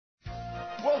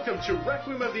Welcome to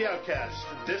Requiem of the Outcast.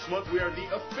 This month we are the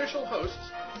official hosts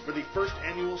for the first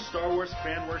annual Star Wars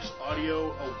FanWorks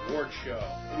Audio Award Show.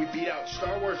 We beat out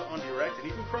Star Wars On Direct and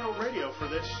even Chrono Radio for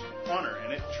this honor,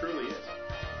 and it truly is.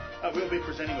 We'll be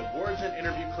presenting awards and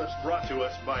interview clips brought to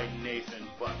us by Nathan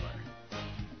Butler.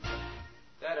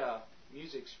 That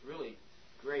music's really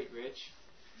great, Rich.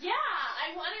 Yeah,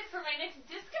 I want it for my next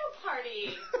disco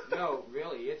party. No,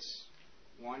 really, it's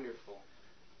wonderful.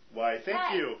 Why,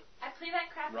 thank you. I play that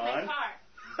crap Ron? in my car.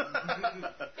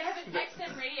 They have an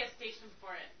XM radio station for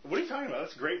it. What are you talking about?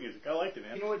 That's great music. I liked it,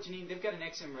 man. You know what, Janine? They've got an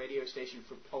XM radio station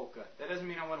for polka. That doesn't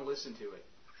mean I want to listen to it.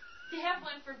 They have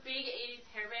one for big 80s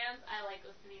hair bands. I like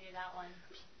listening to that one.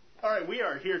 All right, we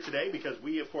are here today because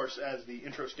we, of course, as the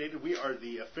intro stated, we are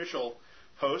the official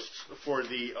hosts for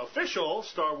the official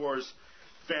Star Wars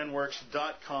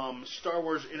FanWorks.com Star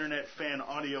Wars Internet Fan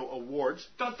Audio Awards.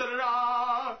 Dun, dun, dun,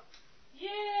 dun.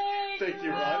 Yay! Thank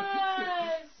you, Ron.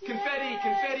 Confetti.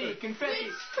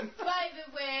 By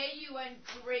the way, you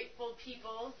ungrateful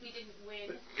people, we didn't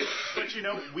win. But you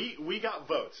know, we got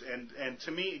votes, and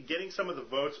to me, getting some of the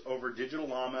votes over Digital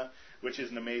Llama, which is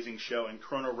an amazing show, and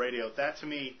Chrono Radio, that to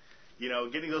me, you know,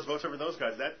 getting those votes over those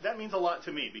guys, that means a lot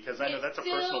to me, because I know that's a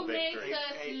personal victory.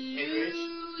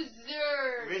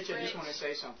 Rich, I just want to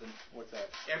say something. What's that?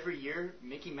 Every year,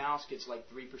 Mickey Mouse gets like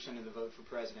 3% of the vote for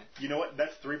president. You know what?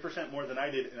 That's 3% more than I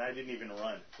did, and I didn't even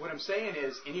run. What I'm saying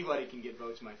is, anybody can get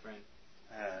votes, my friend.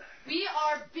 We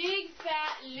are big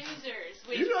fat losers,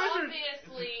 which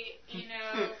obviously, you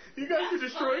know... You guys are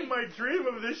destroying my dream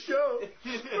of this show.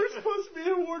 We're supposed to be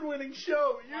an award-winning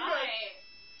show. You Why?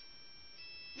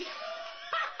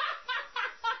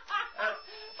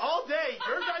 All day,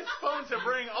 your guys' phones have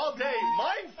rang all day.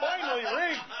 Mine finally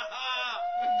rings.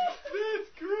 That's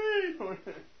great.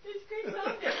 It's great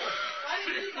something. Why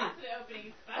did you not for the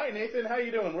opening spot? Hi, Nathan. How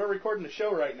you doing? We're recording the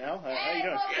show right now. How you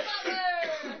doing?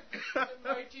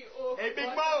 Hey,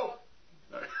 Big Mo.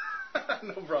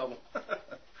 No problem.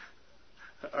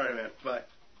 All right, man. Bye.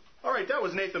 All right, that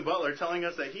was Nathan Butler telling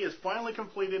us that he has finally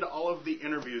completed all of the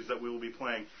interviews that we will be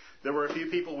playing. There were a few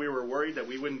people we were worried that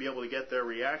we wouldn't be able to get their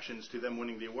reactions to them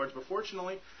winning the awards, but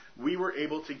fortunately, we were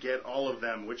able to get all of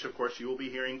them, which, of course, you will be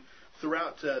hearing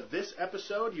throughout this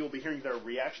episode. You'll be hearing their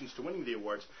reactions to winning the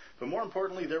awards, but more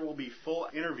importantly, there will be full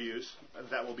interviews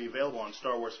that will be available on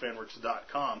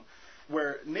StarWarsFanWorks.com,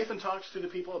 where Nathan talks to the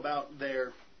people about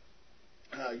their...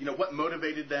 what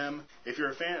motivated them. If you're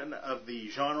a fan of the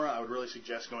genre, I would really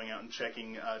suggest going out and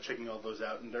checking all those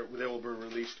out. And they will be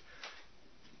released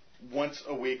once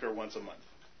a week or once a month.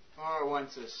 Or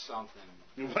once a something.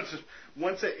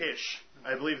 Once a ish.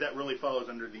 I believe that really falls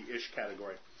under the ish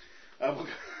category.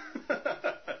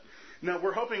 Now,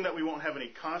 we're hoping that we won't have any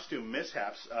costume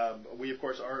mishaps. We, of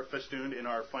course, are festooned in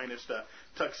our finest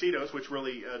tuxedos, which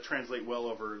really translate well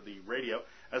over the radio,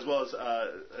 as well as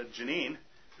Janine,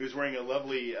 who's wearing a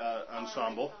lovely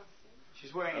ensemble.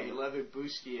 She's wearing a leather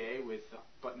bustier with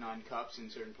button-on cups in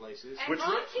certain places. And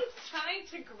Ron keeps trying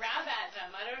to grab at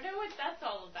them. I don't know what that's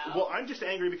all about. Well, I'm just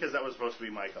angry because that was supposed to be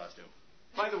my costume.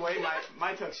 By the way,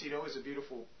 my tuxedo is a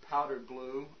beautiful powdered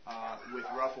blue with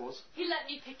ruffles. He let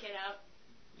me pick it up.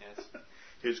 Yes.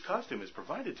 His costume is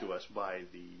provided to us by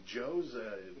the Joe's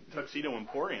Tuxedo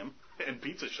Emporium and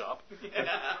Pizza Shop.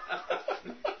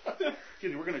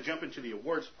 Excuse me, we're going to jump into the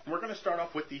awards. We're going to start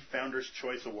off with the Founders'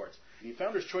 Choice Awards. The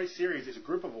Founders' Choice Series is a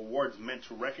group of awards meant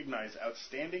to recognize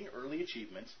outstanding early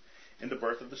achievements in the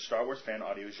birth of the Star Wars fan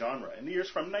audio genre in the years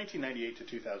from 1998 to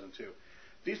 2002.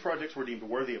 These projects were deemed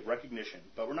worthy of recognition,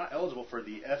 but were not eligible for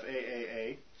the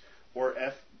FAAA or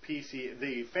FPC,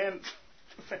 the fan...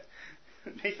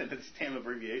 Nathan has damn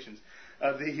abbreviations.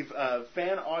 The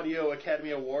Fan Audio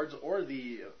Academy Awards or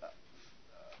the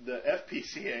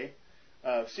FPCA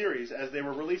series, as they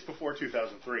were released before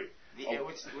 2003.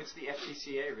 What's the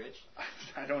FPCA, Rich?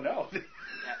 I don't know.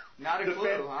 Not a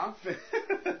clue, huh?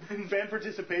 Fan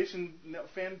participation,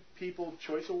 Fan People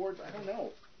Choice Awards. I don't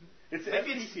know. It's the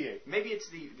FPCA. Maybe it's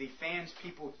the Fans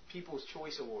People's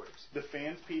Choice Awards. The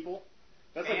Fans People.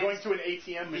 That's like going to an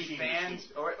ATM machine. The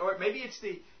fans, or maybe it's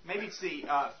the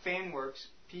FanWorks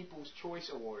People's Choice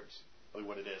Awards. Probably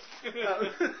what it is.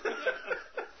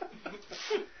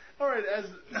 All right,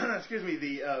 excuse me,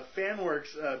 the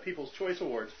FanWorks People's Choice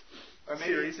Awards or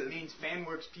maybe series. It means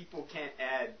FanWorks people can't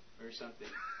add or something.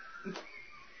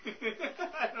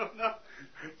 I don't know.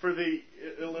 For the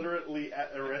illiterately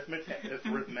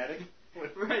arithmetic.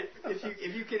 Right.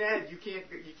 If you can add, you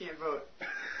can't vote.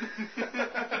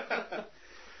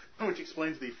 which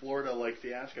explains the Florida-like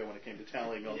fiasco when it came to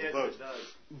tallying all the votes. Yes, it does.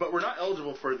 But we're not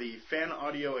eligible for the Fan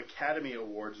Audio Academy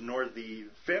Awards nor the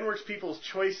FanWorks People's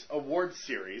Choice Awards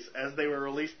series, as they were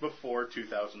released before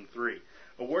 2003.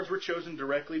 Awards were chosen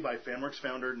directly by FanWorks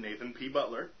founder Nathan P.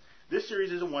 Butler. This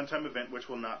series is a one-time event which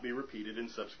will not be repeated in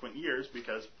subsequent years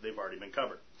because they've already been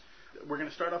covered. We're going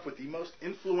to start off with the most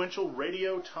influential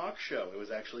radio talk show. It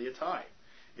was actually a tie.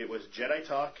 It was Jedi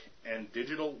Talk and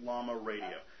Digital Llama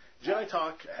Radio. Jedi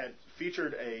Talk had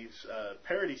featured a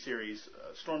parody series,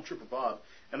 Stormtrooper Bob,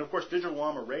 and of course Digital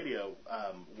Llama Radio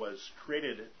was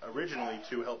created originally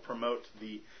to help promote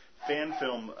the fan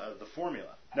film The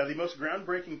Formula. Now the most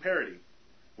groundbreaking parody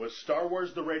was Star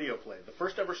Wars The Radio Play, the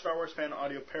first ever Star Wars fan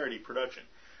audio parody production.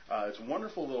 It's a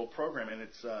wonderful little program, and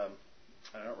it's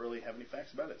I don't really have any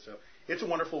facts about it, so it's a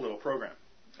wonderful little program.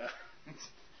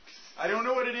 I don't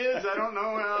know what it is. I don't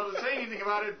know how to say anything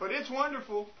about it, but it's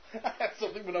wonderful. I had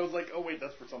something, but I was like, oh, wait,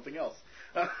 that's for something else.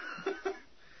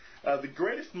 The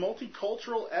greatest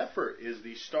multicultural effort is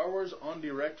the Star Wars On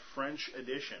Direct French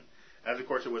edition, as, of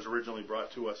course, it was originally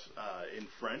brought to us in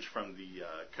French from the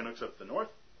Canucks of the North.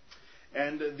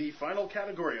 And the final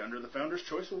category under the Founders'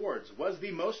 Choice Awards was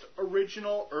the most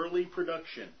original early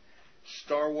production,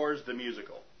 Star Wars the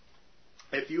Musical.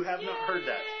 If you have not heard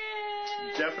that,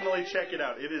 definitely check it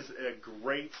out. It is a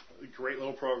great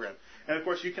little program. And, of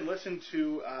course, you can listen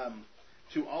to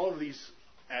all of these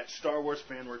at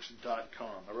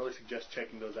StarWarsFanWorks.com. I really suggest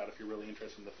checking those out if you're really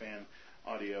interested in the fan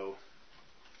audio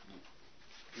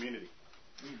community.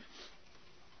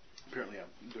 Apparently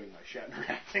I'm doing my Shatner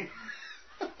acting.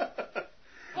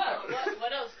 Well,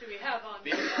 what else do we have on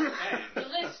the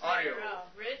list there,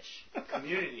 Rich?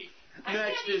 Community.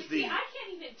 Next is the... I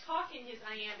can't even talk in his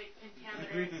iambic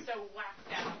pentameter. It's so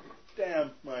whacked out.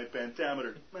 Damn my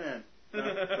pentameter. Man.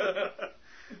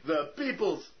 The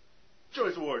People's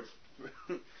Choice Awards.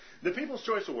 The People's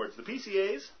Choice Awards. The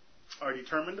PCAs are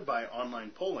determined by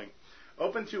online polling,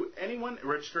 open to anyone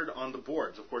registered on the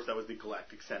boards. Of course, that was the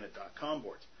GalacticSenate.com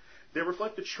boards. They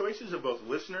reflect the choices of both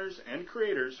listeners and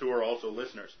creators who are also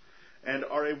listeners, and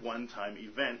are a one-time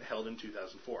event held in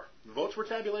 2004. The votes were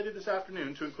tabulated this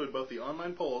afternoon to include both the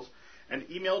online polls and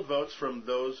emailed votes from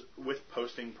those with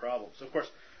posting problems. Of course,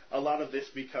 a lot of this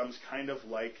becomes kind of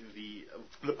like the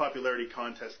popularity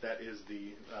contest that is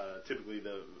typically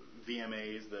the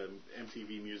VMAs, the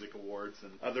MTV Music Awards,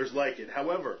 and others like it.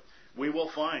 However, we will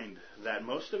find that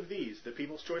most of these, the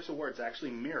People's Choice Awards,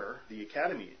 actually mirror the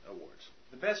Academy Awards.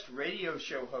 The best radio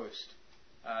show host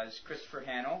is Christopher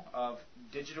Hannell of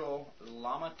Digital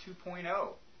Llama 2.0. Or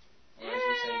as we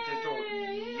say, Digital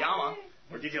Llama.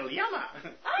 Or Digital Llama.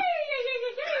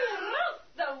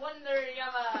 The Wonder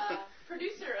Yama,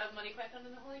 producer of Money Python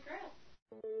and the Holy Grail.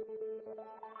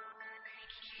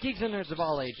 Geeks and nerds of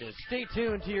all ages, stay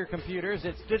tuned to your computers.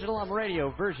 It's Digital Llama Radio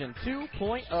version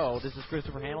 2.0. This is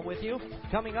Christopher Hannell with you.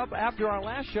 Coming up after our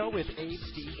last show with Abe,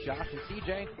 Steve, Josh, and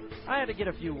CJ, I had to get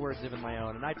a few words in of my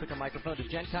own, and I took a microphone to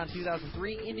Gen Con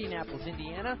 2003, Indianapolis,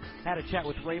 Indiana. Had a chat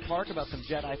with Ray Park about some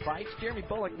Jedi fights. Jeremy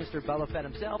Bullock, Mr. Bella Fett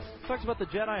himself, talks about the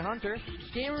Jedi Hunter.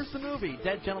 Gamers the Movie,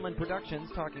 Dead Gentleman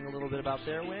Productions, talking a little bit about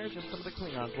their wares and some of the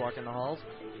Klingons walking the halls.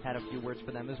 Had a few words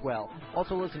for them as well.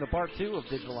 Also listen to part 2 of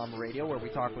Digital Llama Radio, where we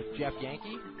talk with Jeff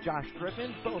Yankee, Josh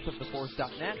Griffin, both of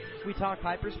TheForce.net. We talk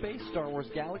hyperspace, Star Wars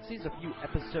Galaxies, a few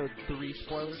Episode 3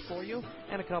 spoilers for you,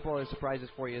 and a couple other surprises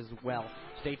for you as well.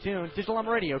 Stay tuned. Digital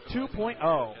Llama Radio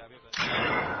 2.0.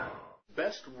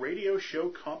 Best Radio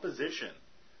Show Composition.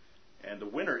 And the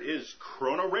winner is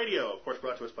Chrono Radio, of course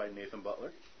brought to us by Nathan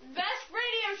Butler. Best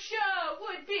radio show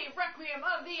would be Requiem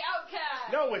of the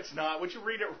Outcast. No, it's not. Would you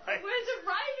read it right? It was a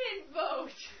write-in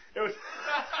vote. It was...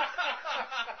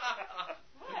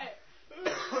 What?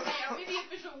 Hey, are we the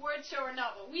official word show or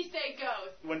not? What we say goes.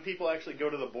 When people actually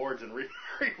go to the boards and read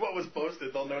what was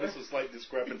posted, they'll notice a slight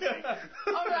discrepancy.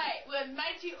 All right, well,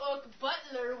 Mighty Oak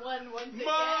Butler won once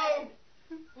Mom! again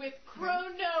with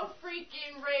Chrono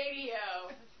Freaking Radio.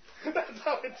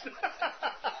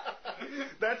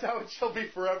 That's how it shall be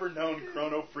forever known,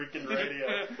 Chrono Freaking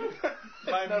Radio.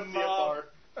 By Mob.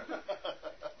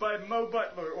 By Mo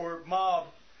Butler, or Mob.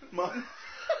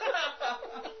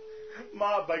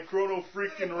 Mob by Chrono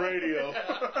Freaking Radio.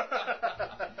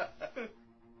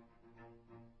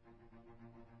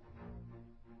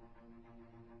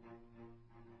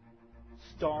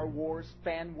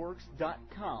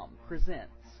 StarWarsFanWorks.com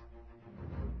presents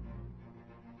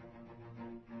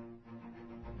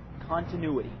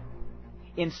Continuity.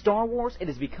 In Star Wars, it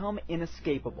has become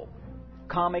inescapable.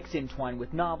 Comics entwine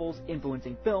with novels,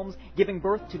 influencing films, giving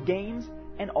birth to games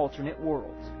and alternate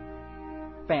worlds.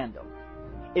 Fandom.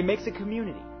 It makes a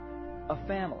community, a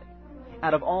family,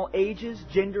 out of all ages,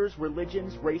 genders,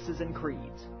 religions, races, and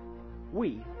creeds.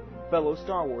 We, fellow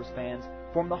Star Wars fans,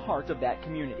 form the heart of that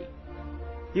community.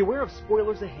 Be aware of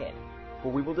spoilers ahead,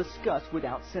 for we will discuss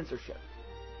without censorship.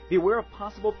 Be aware of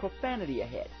possible profanity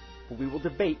ahead, for we will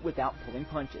debate without pulling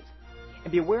punches.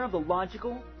 And be aware of the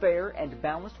logical, fair, and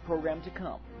balanced program to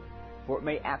come, for it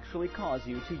may actually cause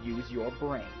you to use your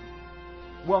brain.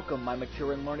 Welcome, my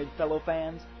mature and learned fellow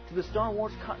fans, to the Star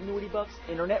Wars Continuity Buffs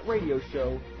internet radio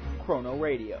show, Chrono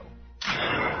Radio.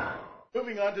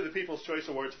 Moving on to the People's Choice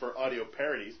Awards for audio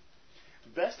parodies.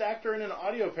 Best Actor in an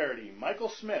Audio Parody, Michael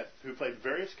Smith, who played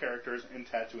various characters in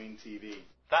Tatooine TV.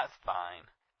 That's fine.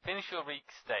 Finish your reek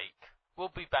steak.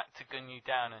 We'll be back to gun you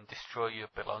down and destroy your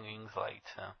belongings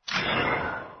later.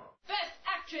 Best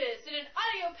Actress in an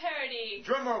Audio Parody.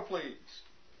 Drum roll, please.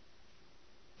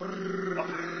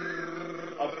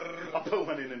 I'll put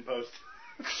one in post.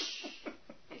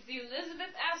 It's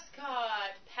Elizabeth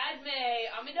Ascot, Padme,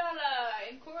 Amidala,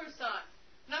 and Coruscant.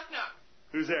 Knock knock.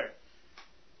 Who's there?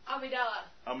 Amidala.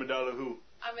 Amidala who?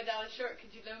 Amidala Short,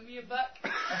 could you loan me $1?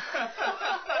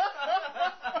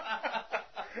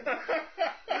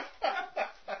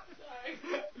 Sorry.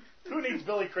 Who needs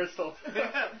Billy Crystal?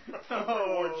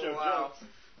 Oh, wow.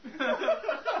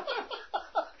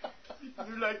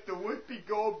 You're like the Whoopi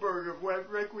Goldberg of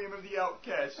Requiem of the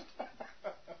Outcast.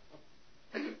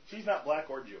 She's not black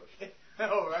or Jewish.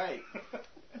 Oh, right.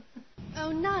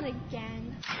 Oh, not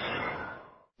again.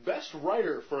 Best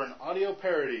Writer for an Audio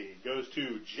Parody goes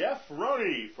to Jeff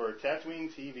Roney for Tatooine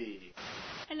TV.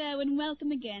 Hello and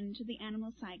welcome again to the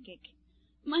Animal Psychic.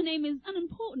 My name is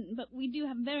unimportant, but we do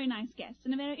have very nice guests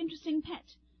and a very interesting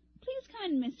pet. Please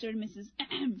come in, Mr. and Mrs.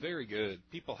 Very good.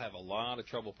 People have a lot of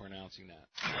trouble pronouncing that.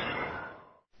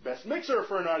 Best Mixer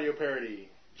for an Audio Parody,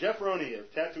 Jeff Roney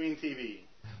of Tatooine TV.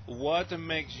 What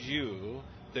makes you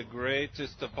the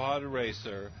greatest pod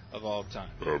racer of all time?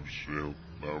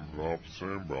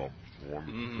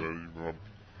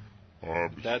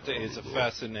 That is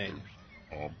fascinating.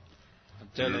 I'm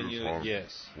telling you,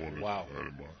 yes. Wow.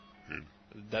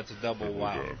 That's a double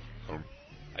wow.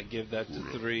 I give that to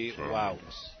 3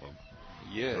 wows.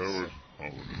 Yes.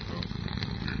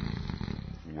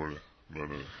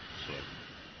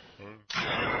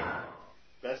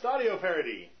 Best Audio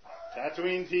Parody,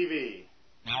 Tatooine TV.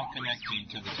 Now connecting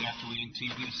to the Tatooine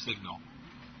TV signal.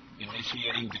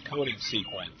 Initiating decoding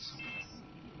sequence.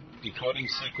 Decoding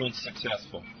sequence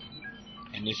successful.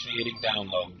 Initiating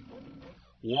download.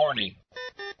 Warning.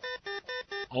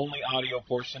 Only audio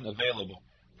portion available.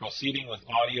 Proceeding with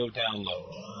audio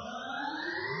download.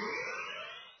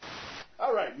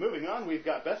 All right, moving on, we've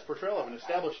got Best Portrayal of an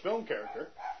Established Film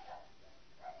Character.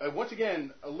 Once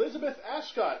again, Elizabeth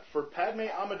Ascot for Padme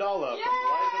Amidala from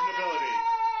Rise of Nobility.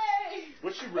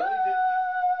 Which she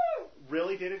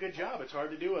really did a good job. It's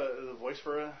hard to do a voice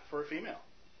for a female.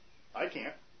 I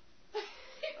can't.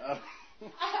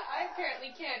 I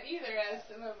apparently can't either, as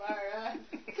some of our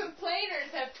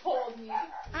complainers have told me.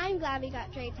 I'm glad we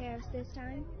got Trey tariffs this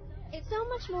time. It's so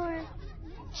much more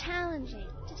challenging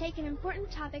to take an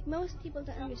important topic most people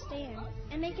don't understand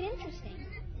and make it interesting.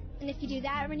 And if you do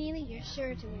that, Renee, you're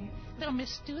sure to win. Little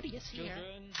Miss Studious here.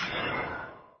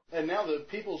 And now the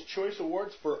People's Choice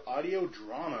Awards for Audio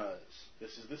Dramas.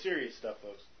 This is the serious stuff,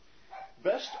 folks.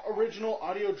 Best Original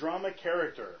Audio Drama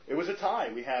Character. It was a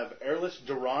tie. We have Airless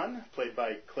Duran, played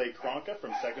by Clay Kronka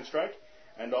from Second Strike,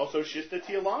 and also Shista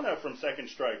Tialana from Second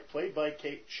Strike, played by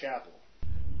Kate Chappell.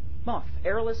 Moff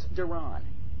Airless Duran.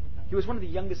 He was one of the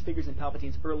youngest figures in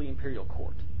Palpatine's early Imperial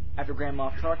court. After Grand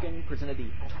Moff Tarkin presented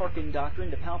the Tarkin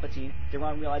Doctrine to Palpatine,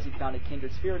 Duran realized he'd found a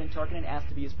kindred spirit in Tarkin and asked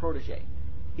to be his protege.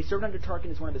 He served under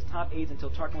Tarkin as one of his top aides until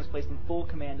Tarkin was placed in full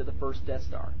command of the first Death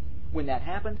Star. When that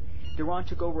happened, Duran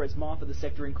took over as Moff of the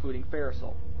sector, including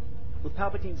Pharisol. With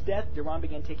Palpatine's death, Duran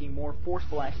began taking more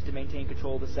forceful actions to maintain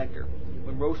control of the sector.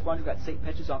 When Rogue Squadron got St.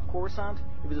 Petches off Coruscant,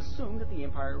 it was assumed that the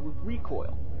Empire would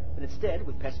recoil. But instead,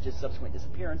 with Petches' subsequent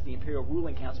disappearance, the Imperial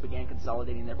ruling council began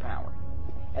consolidating their power.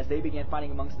 As they began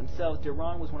fighting amongst themselves,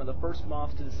 Duran was one of the first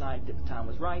Moffs to decide that the time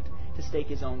was right to stake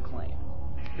his own claim.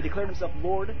 He declared himself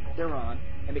Lord Duran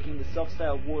and became the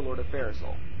self-styled warlord of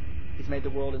Pharisol. He's made the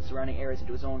world and surrounding areas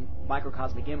into his own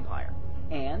microcosmic empire,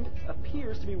 and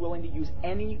appears to be willing to use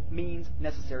any means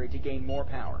necessary to gain more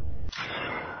power.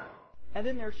 And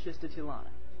then there's Shista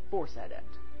Tialana, Force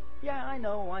Adept. Yeah, I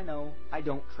know, I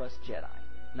don't trust Jedi.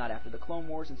 Not after the Clone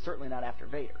Wars, and certainly not after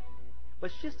Vader.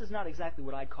 But Shista's not exactly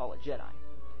what I'd call a Jedi.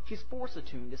 She's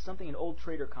Force-attuned to something an old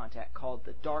trader contact called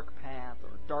the Dark Path,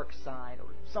 or Dark Side,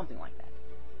 or something like that.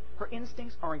 Her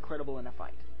instincts are incredible in a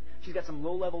fight. She's got some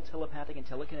low-level telepathic and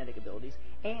telekinetic abilities,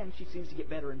 and she seems to get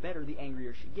better and better the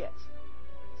angrier she gets.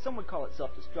 Some would call it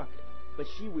self-destructive, but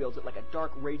she wields it like a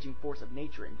dark, raging force of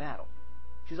nature in battle.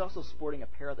 She's also sporting a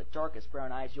pair of the darkest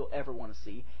brown eyes you'll ever want to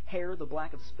see, hair the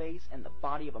black of space, and the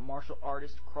body of a martial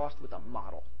artist crossed with a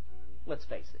model. Let's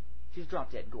face it, she's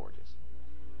drop-dead gorgeous,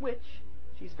 which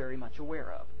she's very much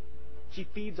aware of. She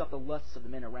feeds off the lusts of the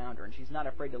men around her, and she's not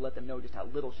afraid to let them know just how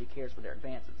little she cares for their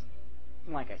advances.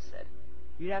 Like I said,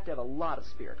 you'd have to have a lot of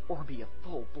spirit or be a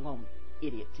full-blown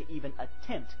idiot to even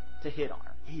attempt to hit on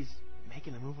her. He's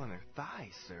making a move on her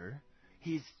thighs, sir.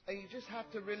 And you just have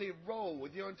to really roll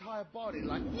with your entire body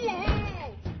like,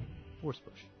 whoa! Force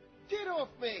push. Get off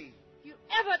me! You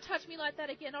ever touch me like that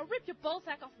again, I'll rip your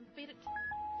ballsack off and feed it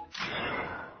to...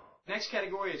 Next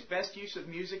category is Best Use of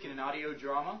Music in an Audio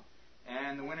Drama.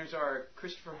 And the winners are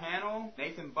Christopher Hannell,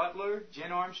 Nathan Butler,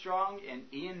 Jen Armstrong, and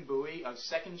Ian Bowie of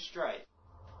Second Strike.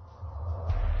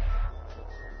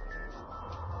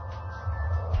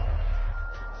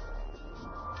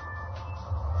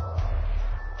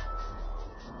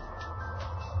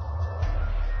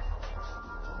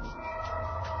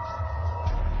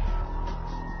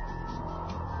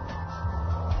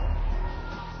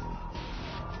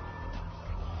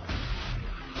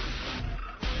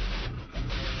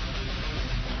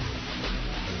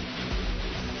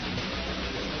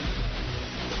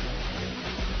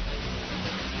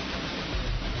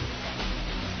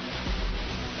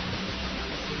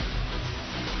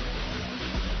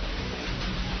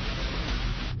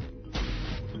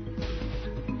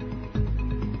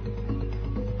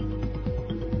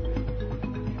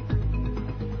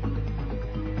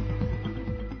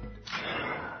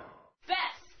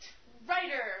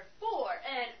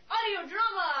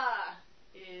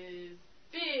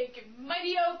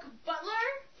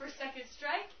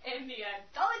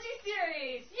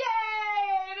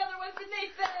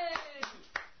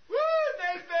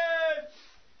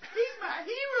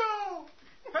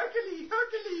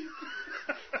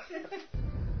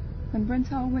 When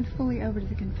Brenthal went fully over to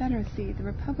the Confederacy, the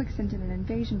Republic sent in an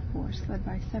invasion force led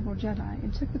by several Jedi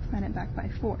and took the planet back by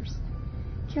force,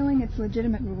 killing its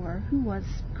legitimate ruler, who was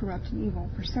corrupt and evil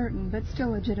for certain, but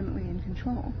still legitimately in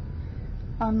control.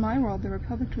 On my world, the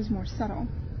Republic was more subtle,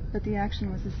 but the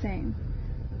action was the same.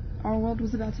 Our world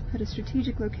was about to put a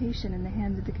strategic location in the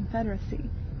hands of the Confederacy,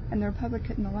 and the Republic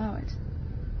couldn't allow it.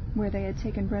 Where they had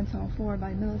taken Brenthal 4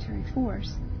 by military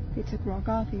force, they took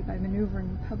Rolgothy by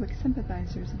maneuvering Republic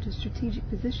sympathizers into strategic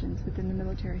positions within the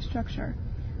military structure,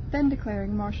 then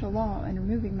declaring martial law and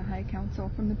removing the High Council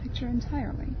from the picture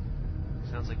entirely.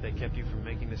 Sounds like they kept you from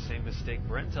making the same mistake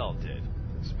Brenthal did.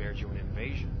 Spared you an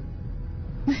invasion.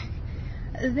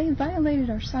 They violated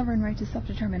our sovereign right to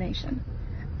self-determination.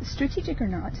 Strategic or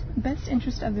not, best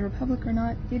interest of the Republic or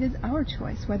not, it is our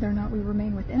choice whether or not we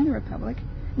remain within the Republic,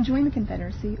 join the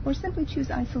Confederacy, or simply choose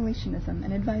isolationism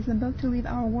and advise them both to leave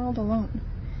our world alone.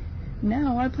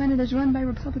 Now our planet is run by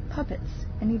Republic puppets,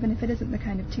 and even if it isn't the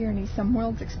kind of tyranny some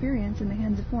worlds experience in the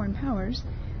hands of foreign powers,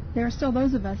 there are still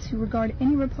those of us who regard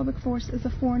any Republic force as a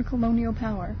foreign colonial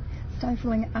power,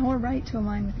 stifling our right to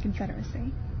align with the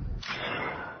Confederacy.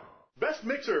 Best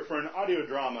Mixer for an Audio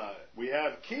Drama. We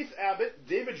have Keith Abbott,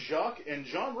 David Jacques, and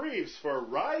John Reeves for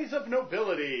Rise of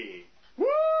Nobility. Woo!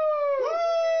 Woo!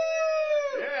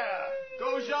 Yeah!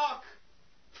 Go, Jacques!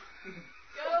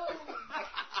 Go!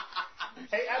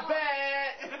 Hey,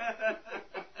 Abbott!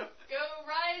 Go,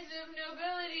 Rise of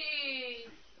Nobility!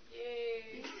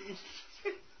 Yay!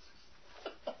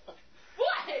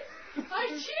 What? I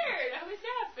cheered! I was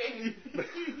happy!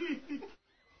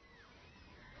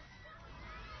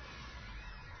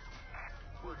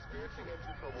 We're experiencing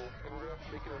engine trouble, and we're going to have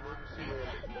to make an emergency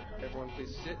landing. Everyone,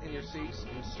 please sit in your seats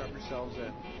and strap yourselves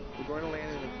in. We're going to land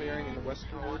in a clearing in the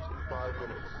western woods in 5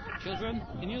 minutes. Children,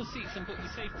 in your seats and put your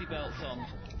safety belts on.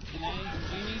 Danae,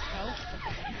 do you need help?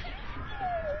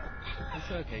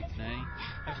 It's okay, Danae.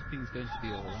 Everything's going to be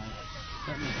alright.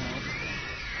 Let me help.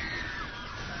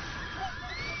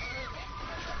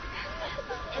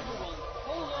 Everyone,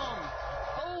 hold on!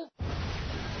 Hold!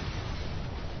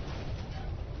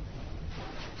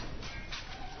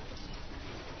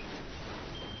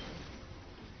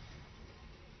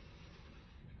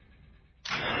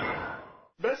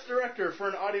 Best Director for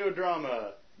an Audio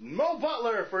Drama. Mo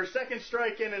Butler for Second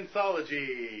Strike and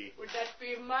Anthology. Would that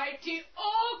be Mighty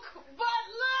Oak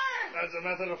Butler? As a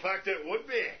matter of fact, it would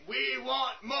be. We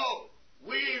want Mo!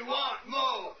 We want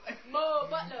Mo! Mo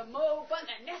Butler,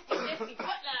 nasty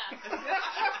Butler.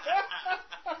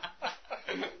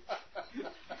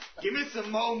 Give me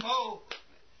some Mo.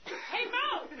 Hey,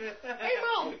 Mo! Hey,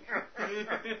 Mo!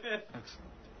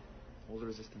 All the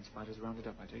resistance fighters rounded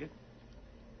up, I take it?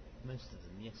 Most of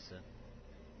them, yes, sir.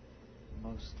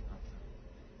 Most of them.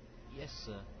 Yes,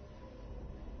 sir.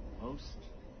 Most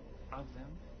of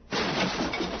them.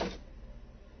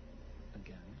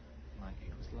 Again, my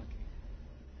aim was lucky.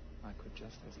 I could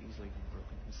just as easily have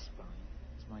broken his spine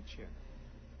as my chair.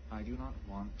 I do not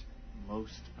want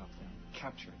most of them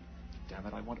captured. Damn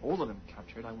it, I want all of them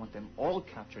captured. I want them all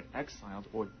captured, exiled,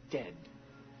 or dead.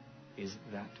 Is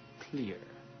that clear?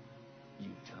 You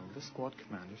tell the squad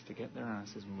commanders to get their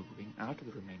asses moving out of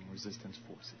the remaining resistance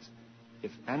forces.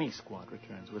 If any squad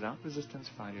returns without resistance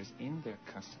fighters in their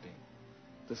custody,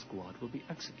 the squad will be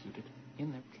executed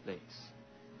in their place.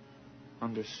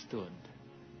 Understood?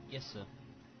 Yes, sir.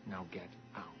 Now get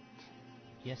out.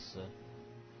 Yes, sir.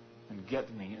 And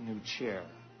get me a new chair.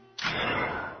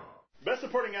 Best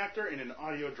Supporting Actor in an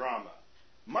Audio Drama.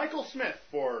 Michael Smith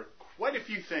for quite a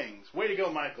few things. Way to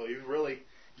go, Michael. You've really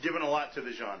given a lot to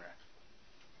the genre.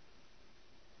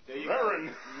 There you Reverend.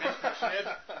 go. Mr. Smith.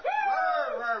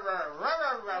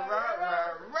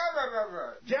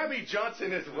 Gabby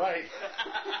Johnson is right.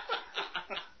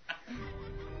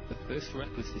 The first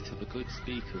requisite of a good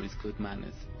speaker is good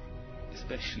manners,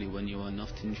 especially when you are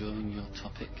not enjoying your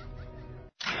topic.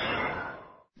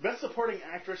 Best Supporting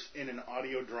Actress in an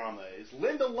Audio Drama is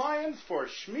Linda Lyons for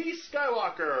Shmi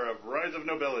Skywalker of Rise of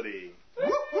Nobility.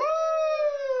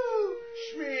 Woo-hoo!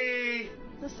 Shmi!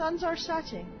 The suns are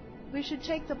setting. We should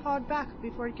take the pod back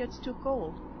before it gets too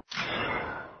cold.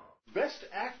 Best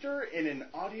Actor in an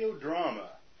Audio Drama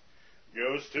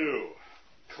goes to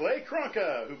Clay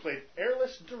Cronka, who played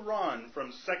Airless Duran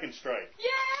from Second Strike.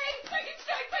 Yay! Second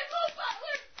Strike by Mo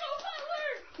Butler!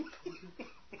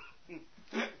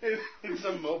 In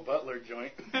some Mo Butler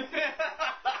joint.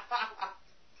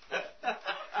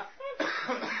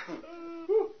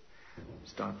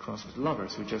 Star-crossed with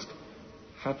lovers who just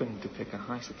happened to pick a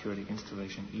high-security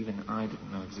installation even I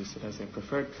didn't know existed as their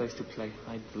preferred place to play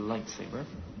hide the lightsaber.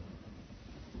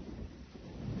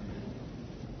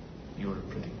 You're a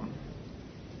pretty one.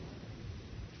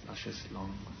 Luscious,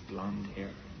 long, blonde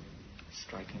hair,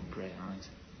 striking grey eyes.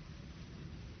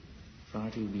 Far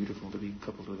too beautiful to be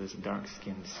coupled with this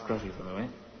dark-skinned scrutty, by the way.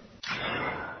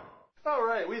 All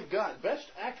right, we've got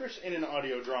Best Actress in an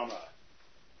Audio Drama.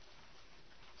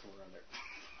 Somewhere around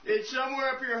there. It's somewhere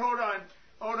up here. Hold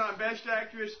on. Best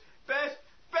Actress. Best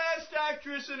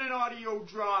Actress in an Audio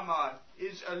Drama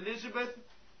is Elizabeth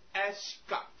S.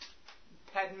 Scott.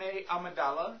 Padme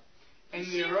Amidala. In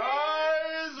the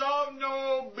Rise of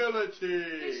Nobility.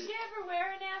 Does she ever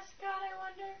wear an ascot, I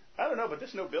wonder? I don't know, but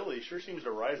this nobility sure seems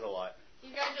to rise a lot.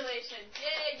 Congratulations.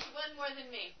 Yay, you won more than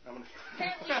me.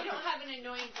 Apparently you don't have an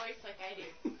annoying voice like I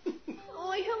do.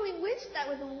 Oh, I only wish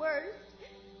that wasn't worse.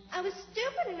 I was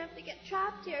stupid enough to get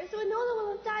trapped here, so Enola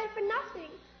will have died for nothing.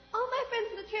 All my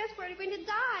friends in the transport are going to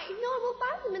die. No one will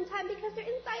find them in time because they're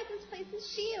inside this place's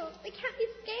shield. They can't be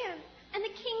scanned. And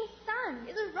the king's son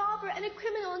is a robber and a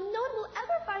criminal, and no one will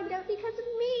ever find out because of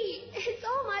me. It's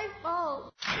all my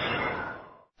fault.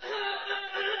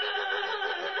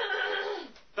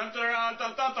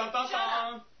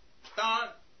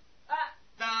 Stop.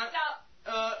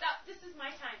 This is my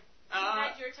time. You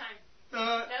had your time.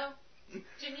 No.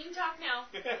 Janine, talk now.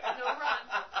 No, Ron.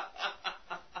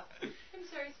 I'm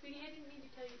sorry, sweetie. I didn't mean to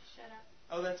tell you to shut up.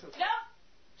 Oh, that's okay. No.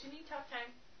 Janine, talk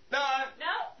time.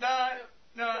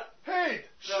 No. Hey,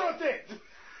 shut it.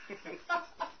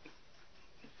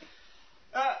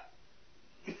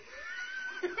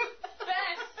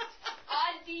 Best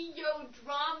Audio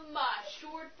Drama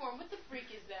short form. What the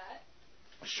freak is that?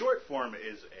 Short form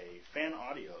is a fan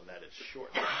audio that is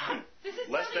short. This is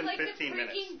less than like 15 the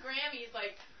minutes. freaking Grammys,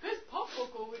 like best pop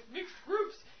vocal with mixed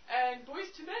groups and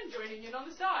Boys to Men joining in on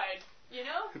the side. You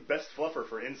know? Best fluffer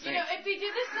for NSYNC. You know, if they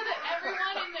did this so that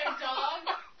everyone and their dog,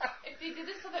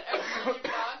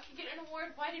 could get an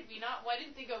award, why did we not? Why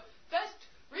didn't they go best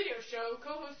radio show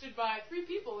co-hosted by 3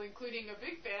 people, including a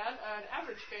big fan, an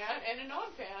average fan, and a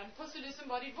non-fan, plus a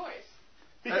disembodied voice?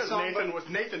 Because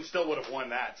Nathan still would have won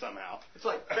that somehow. It's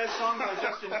like best song by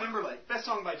Justin Timberlake. Best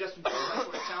song by Justin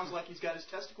Timberlake where it sounds like he's got his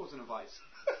testicles in a vice.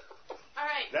 All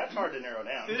right. That's hard to narrow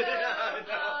down. So,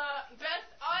 best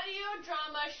audio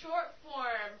drama short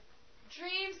form,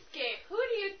 Dreamscape. Who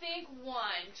do you think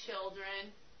won,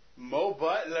 children? Mo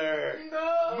Butler.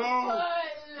 Mo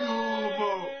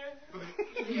Butler.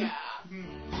 Yeah.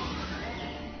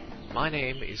 My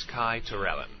name is Kai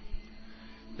Torellin.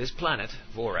 This planet,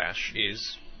 Vorash,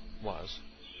 was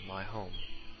my home.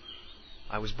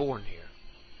 I was born here.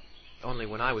 Only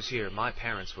when I was here, my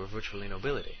parents were virtually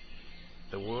nobility.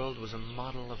 The world was a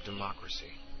model of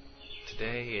democracy.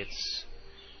 Today, it's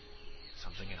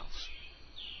something else.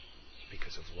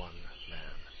 Because of one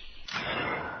man.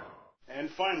 And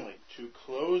finally, to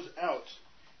close out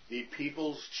the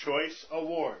People's Choice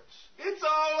Awards. It's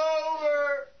all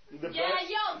over!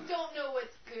 Y'all don't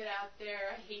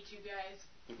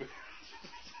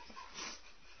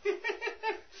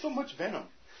So much venom.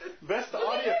 Best Well,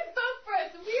 audio. you didn't vote for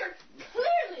us. We are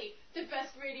clearly the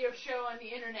best radio show on the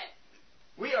internet.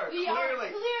 We are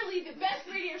clearly the best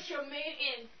radio show made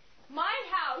in my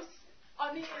house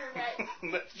on the internet.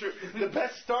 That's true. The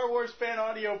best Star Wars fan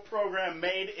audio program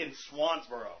made in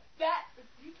Swansboro.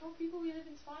 You told people we live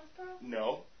in Swansboro?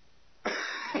 No.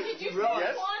 Did you say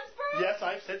Yes. Swansboro? Yes,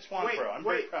 I said Swansboro. I'm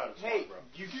very proud of Swansboro.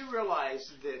 Hey, you do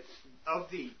realize that of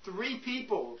the 3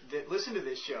 people that listen to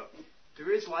this show,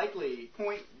 there is likely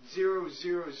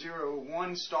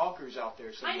 0.0001 stalkers out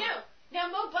there somewhere. I know. Now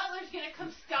Mo Butler's going to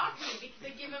come stalk me because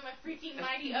I give him a freaking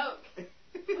mighty oak.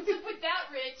 What's up with that,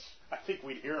 Rich? I think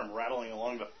we'd hear him rattling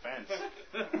along the fence.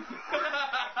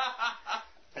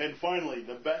 And finally,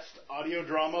 the best audio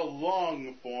drama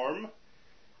long form.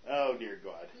 Oh, dear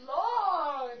God.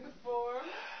 Long form.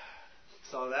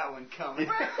 Saw that one coming.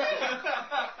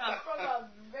 From a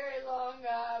very long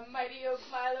mighty oak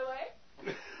mile away.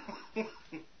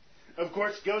 Of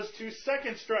course, goes to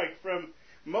Second Strike from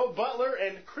Mo Butler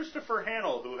and Christopher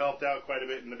Hannell, who helped out quite a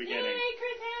bit in the beginning. Yay,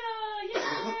 Chris Hannell!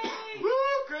 Yay! Woo,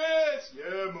 Chris!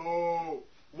 Yeah, Mo!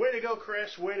 Way to go,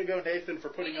 Chris. Way to go, Nathan, for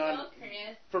putting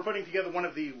together one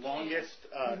of the longest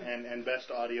and best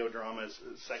audio dramas,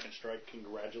 Second Strike.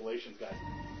 Congratulations, guys.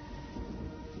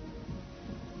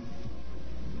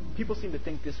 People seem to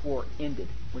think this war ended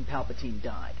when Palpatine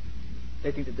died.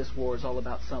 They think that this war is all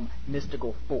about some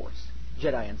mystical force,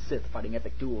 Jedi and Sith fighting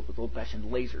epic duels with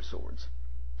old-fashioned laser swords.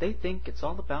 They think it's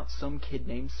all about some kid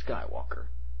named Skywalker.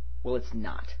 Well, it's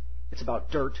not. It's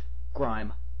about dirt,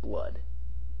 grime, blood.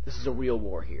 This is a real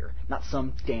war here, not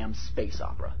some damn space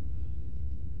opera.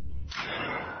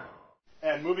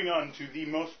 And moving on to the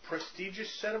most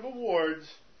prestigious set of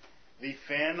awards, the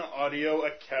Fan Audio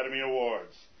Academy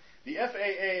Awards. The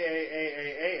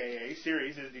FAAAAAA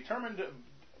series is determined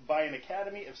by an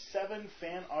academy of 7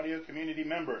 fan audio community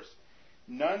members.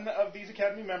 None of these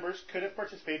academy members could have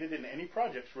participated in any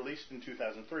projects released in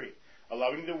 2003,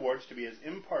 allowing the awards to be as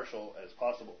impartial as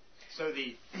possible. So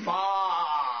the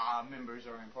FA members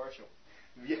are impartial.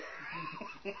 Yeah.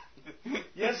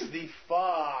 Yes, the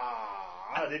FA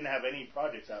didn't have any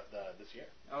projects out this year.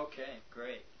 Okay,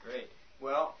 great.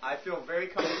 Well, I feel very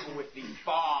comfortable with the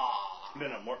FA.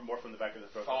 No, more from the back of the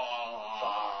throat. FA.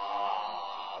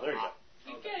 There you go.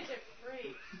 You guys are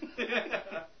great.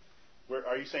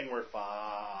 Are you saying we're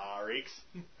freaks?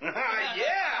 Yeah!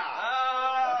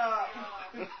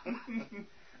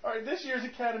 All right, this year's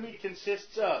Academy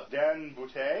consists of Dan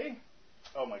Boutte.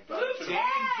 Oh my God!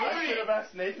 I should have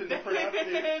asked Nathan to pronounce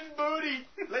it. Dan Booty.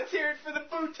 Let's hear it for the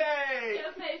Boutte.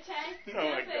 Oh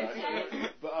my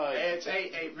God!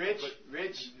 Hey, Rich.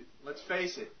 Let's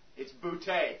face it. It's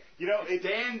Boutte. It's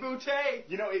Dan Boutte.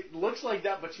 It looks like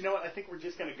that, but you know what? I think we're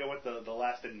just going to go with the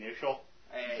last initial.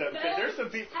 Hey. So, there's some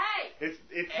people. Hey.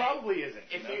 It probably isn't.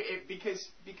 Because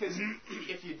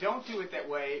if you don't do it that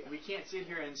way, we can't sit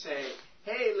here and say,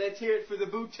 "Hey, let's hear it for the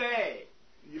Boutte."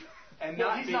 And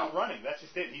he's not running. That's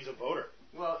just it. He's a voter.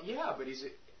 Well, yeah, but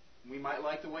we might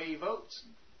like the way he votes.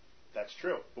 That's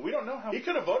true, but we don't know how. He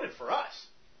could have voted for us.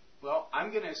 Well, I'm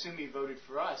going to assume he voted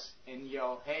for us and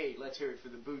yell, "Hey, let's hear it for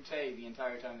the Boutte" the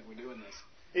entire time that we're doing this.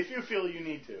 If you feel you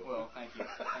need to. Well, thank you.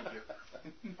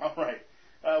 All right.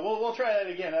 We'll try that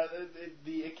again.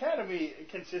 The Academy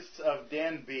consists of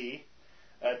Dan B.,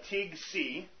 Teague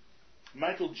C.,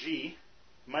 Michael G.,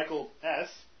 Michael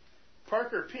S.,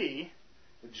 Parker P.,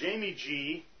 Jamie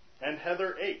G., and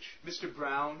Heather H. Mr.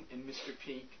 Brown and Mr.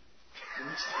 Pink.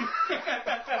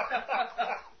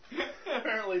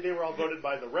 Apparently they were all voted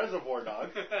by the Reservoir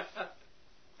Dog.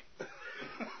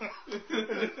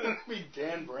 Me,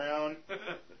 Dan Brown.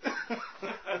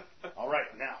 All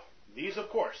right, now, these, of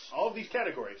course, all of these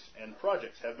categories and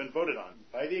projects have been voted on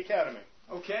by the Academy.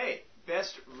 Okay,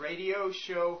 best radio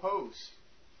show host.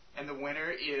 And the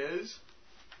winner is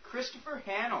Christopher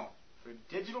Hannell for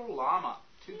Digital Llama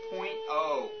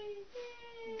 2.0.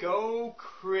 Go,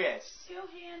 Chris. Go,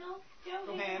 Hannell.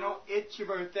 Go, Hannell. It's your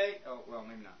birthday. Oh, well,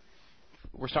 maybe not.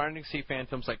 We're starting to see fan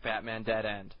films like Batman Dead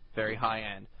End, very high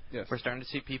end. Yes. We're starting to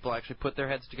see people actually put their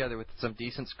heads together with some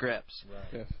decent scripts.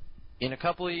 Right. Yes. In a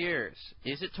couple of years,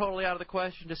 is it totally out of the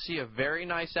question to see a very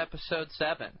nice Episode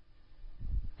 7?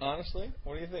 Honestly,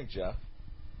 what do you think, Jeff?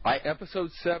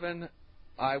 Episode 7,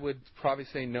 I would probably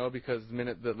say no, because the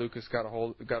minute that Lucas got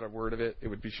a word of it, it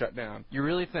would be shut down. You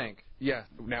really think? Yeah.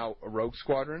 Now, a Rogue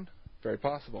Squadron, very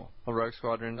possible. A Rogue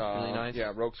Squadron, really nice?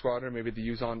 Yeah, Rogue Squadron, maybe the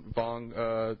Yuzon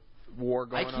Vong war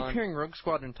going on. I keep hearing Rogue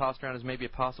Squadron tossed around as maybe a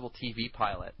possible TV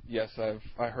pilot. Yes,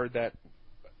 I heard that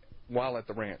while at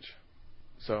the ranch.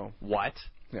 So what?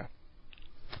 Yeah.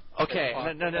 Okay,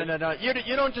 no.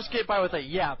 You don't just get by with a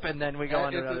yep and then we go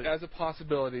on to another. As a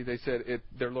possibility, they said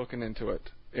they're looking into it.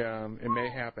 It may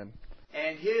happen.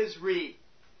 And his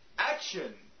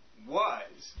reaction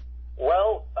was...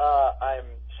 Well, I'm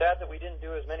sad that we didn't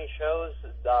do as many shows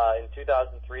in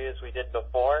 2003 as we did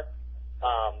before,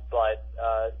 but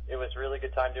it was a really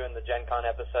good time doing the Gen Con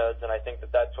episodes, and I think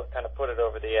that's what kind of put it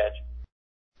over the edge.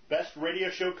 Best radio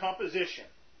show composition.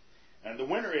 And the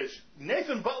winner is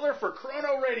Nathan Butler for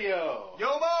Chrono Radio.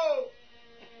 Yo-mo!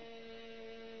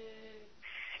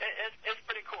 It's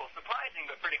pretty cool. Surprising,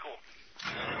 but pretty cool.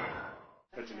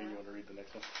 Janine, you want to read the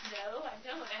next one? No, I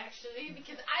don't actually,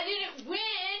 because I didn't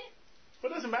win.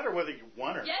 But it doesn't matter whether you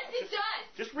won or not. Yes, it does.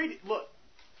 Just read it. Look,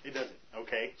 it doesn't.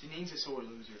 Okay. Janine's a sore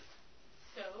loser.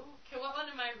 So, okay, what one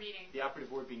am I reading? The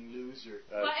operative word being loser.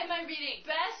 What am I reading?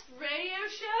 Best radio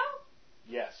show?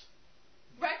 Yes.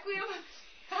 Requiem.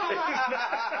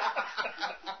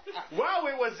 Wow,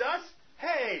 it was us?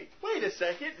 Hey, wait a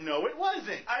second. No, it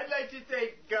wasn't. I'd like to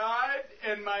thank God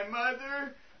and my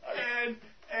mother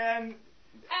and hey,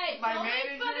 my don't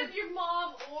manager. make fun of your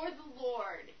mom or the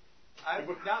Lord. I'm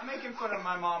not making fun of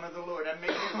my mom or the Lord. I'm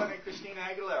making fun of Christina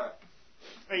Aguilera.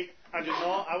 Hey, I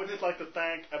would just like to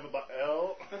thank everybody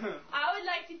else. I would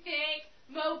like to thank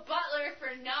Mo Butler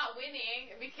for not winning,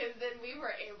 because then we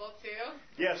were able to.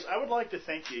 Yes, I would like to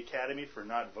thank the Academy for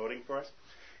not voting for us.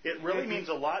 It really means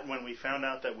a lot when we found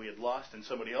out that we had lost and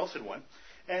somebody else had won.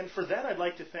 And for that, I'd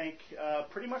like to thank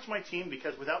pretty much my team,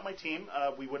 because without my team,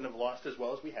 we wouldn't have lost as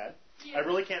well as we had. Yeah. I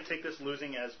really can't take this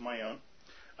losing as my own.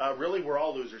 Really, we're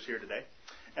all losers here today.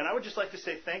 And I would just like to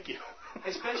say thank you.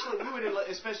 We would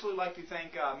especially like to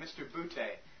thank Mr.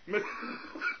 Butte.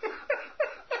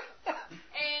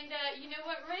 And you know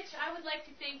what, Rich? I would like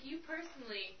to thank you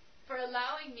personally for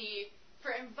inviting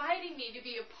me to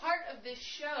be a part of this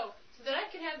show so that I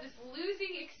could have this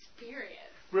losing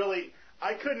experience. Really,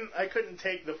 I couldn't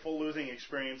take the full losing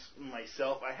experience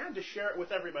myself. I had to share it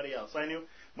with everybody else. I knew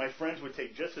my friends would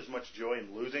take just as much joy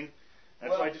in losing.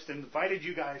 That's why I just invited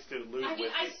you guys to lose with me.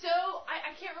 I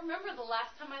can't remember the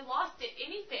last time I lost at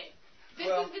anything. This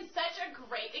has been such a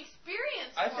great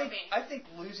experience for me. I think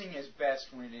losing is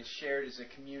best when it is shared as a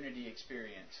community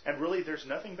experience. And really, there's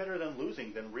nothing better than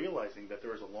losing than realizing that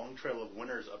there is a long trail of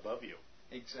winners above you.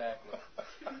 Exactly.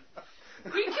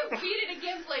 We competed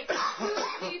against like 2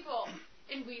 people,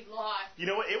 and we lost. You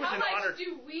know what? It was an honor. How much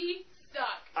do we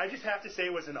suck? I just have to say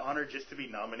it was an honor just to be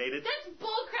nominated. That's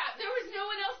bullcrap. There was no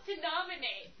one else to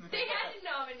nominate. They had to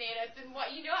nominate us, and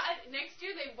next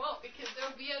year they won't, because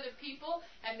there'll be other people,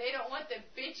 and they don't want the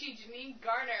bitchy Janine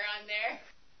Garner on there.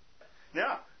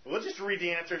 Yeah, we'll just read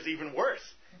the answers even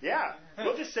worse. Yeah,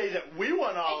 we'll just say that we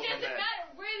won all of them. It doesn't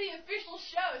matter. We're the official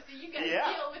show, so you guys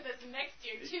deal with us next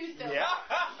year too. So yeah.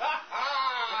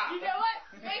 You know what?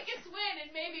 Make us win, and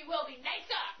maybe we'll be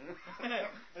nicer.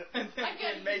 And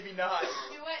maybe not.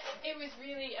 You know what? It was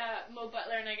really Mo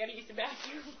Butler, and I got to use the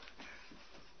bathroom.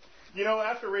 You know,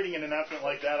 after reading an announcement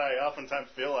like that, I oftentimes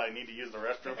feel I need to use the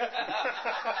restroom.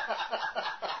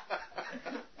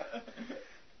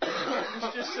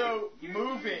 It's just so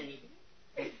moving.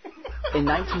 In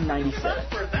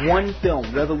 1997, one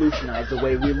film revolutionized the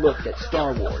way we looked at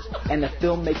Star Wars and the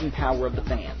filmmaking power of the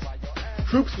fans.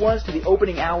 Troops was to the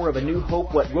opening hour of A New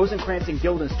Hope what Rosencrantz and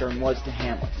Guildenstern was to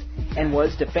Hamlet, and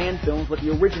was to fan films what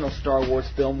the original Star Wars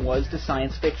film was to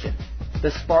science fiction.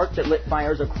 The spark that lit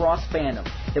fires across fandom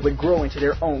that would grow into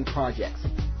their own projects.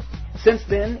 Since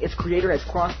then, its creator has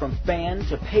crossed from fan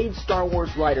to paid Star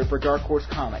Wars writer for Dark Horse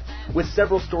Comics, with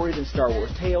several stories in Star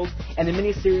Wars Tales and the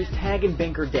miniseries Tag and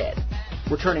Banker Dead,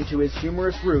 returning to his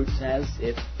humorous roots as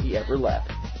if he ever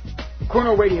left.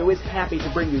 Chrono Radio is happy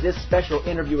to bring you this special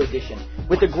interview edition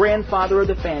with the grandfather of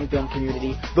the fan film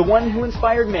community, the one who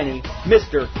inspired many,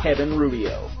 Mr. Kevin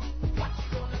Rubio.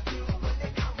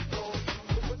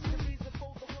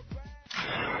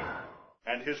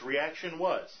 And his reaction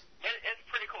was... It's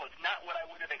pretty cool. It's not what I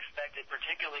would have expected,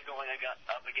 particularly going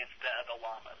up against the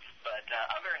llamas. But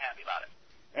I'm very happy about it.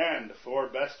 And for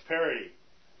Best Parody,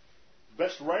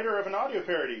 Best Writer of an Audio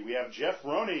Parody, we have Jeff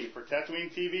Roney for Tatooine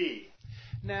TV.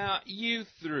 Now, you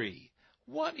three,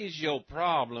 what is your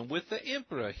problem with the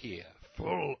Emperor here?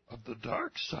 Full of the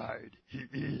dark side, he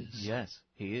is. Yes,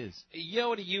 he is.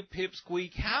 Yoda, you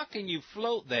pipsqueak, how can you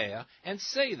float there and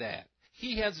say that?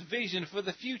 He has vision for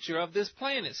the future of this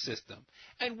planet system.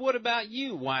 And what about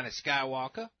you, Whiny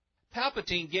Skywalker?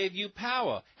 Palpatine gave you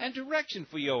power and direction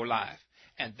for your life.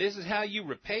 And this is how you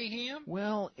repay him?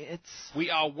 Well, it's... We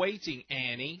are waiting,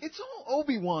 Annie. It's all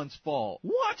Obi-Wan's fault.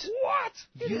 What?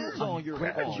 It is all your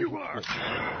fault. You are.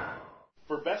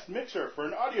 For Best Mixer for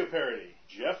an Audio Parody,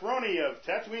 Jeff Roney of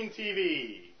Tatooine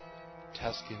TV.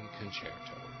 Tuscan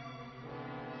Concerto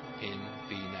in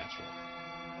B natural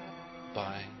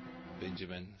by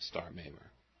Benjamin Starmamer.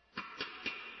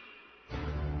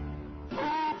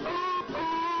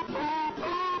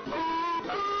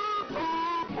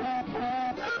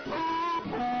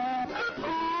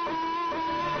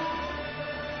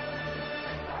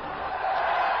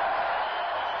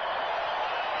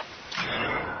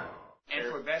 And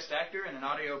for Best Actor in an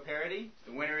Audio Parody,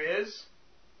 the winner is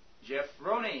Jeff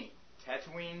Roney,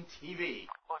 Tatooine TV.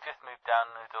 We'll just move down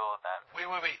the door then. Wait.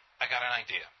 I got an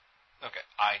idea. Okay,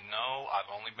 I know I've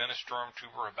only been a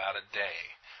stormtrooper about a day,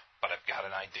 but I've got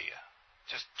an idea.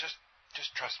 Just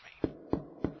trust me.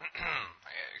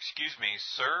 Excuse me,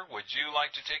 sir, would you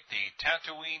like to take the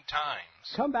Tatooine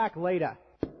Times? Come back later.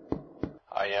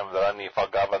 I am running for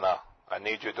governor. I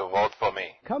need you to vote for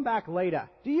me. Come back later.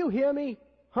 Do you hear me?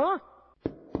 Huh?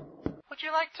 Would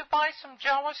you like to buy some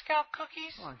Jawa Scout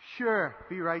cookies? Oh, sure.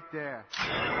 Be right there.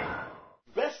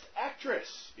 Best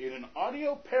Actress in an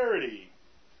Audio Parody.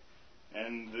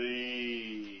 And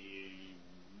the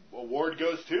award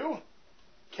goes to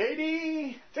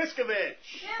Katie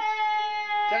Tiskovich.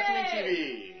 Tatooine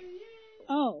TV.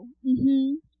 Oh,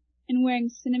 and wearing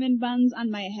cinnamon buns on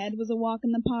my head was a walk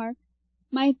in the park.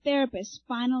 My therapist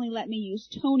finally let me use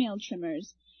toenail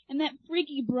trimmers, and that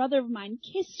freaky brother of mine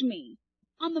kissed me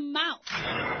on the mouth.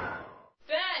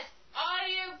 Best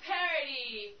Audio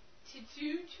Parody.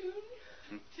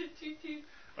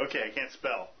 Okay, I can't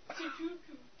spell.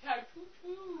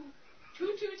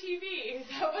 Tutu TV. Is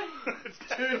that what? It's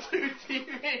Tutu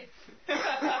TV.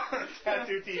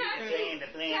 Tattoo TV.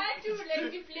 Tattoo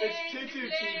Lady Play. It's Tutu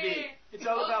TV. It's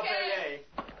all about ballet.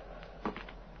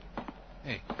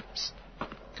 Hey, psst,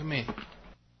 come here.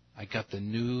 I got the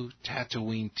new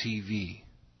Tatooine TV.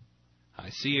 I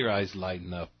see your eyes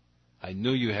lighting up. I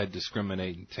knew you had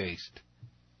discriminating taste.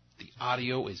 The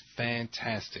audio is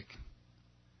fantastic.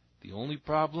 The only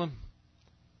problem?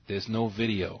 There's no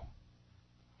video.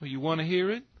 Well, you want to hear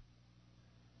it?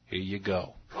 Here you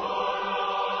go.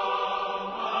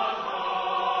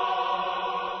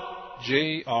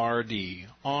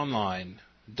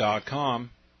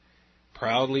 JRDonline.com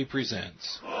proudly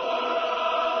presents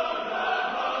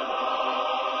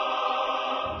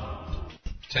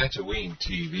Tatooine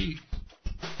TV.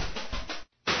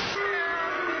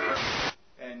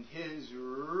 And his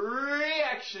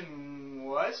reaction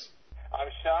was... I'm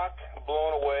shocked,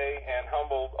 blown away, and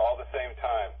humbled all the same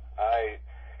time.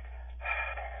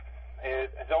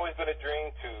 It has always been a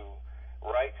dream to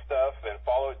write stuff and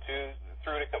follow it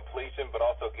through to completion, but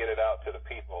also get it out to the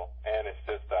people. And it's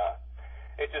just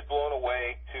blown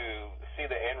away to see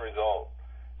the end result.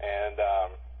 And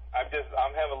I'm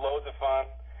having loads of fun.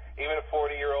 Even a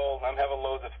 40-year-old, I'm having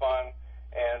loads of fun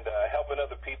and helping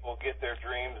other people get their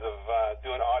dreams of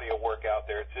doing audio work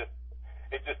out there. It's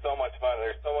just so much fun.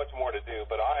 There's so much more to do,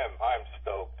 but I'm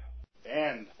stoked.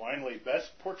 And finally,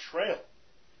 Best Portrayal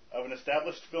of an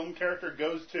Established Film Character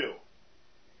goes to,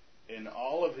 in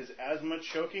all of his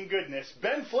asthma-choking goodness,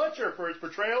 Ben Fletcher for his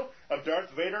portrayal of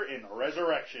Darth Vader in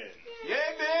Resurrection.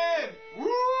 Yeah, Ben!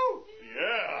 Woo!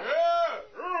 Yeah! Yeah!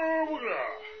 Oh,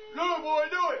 No, boy,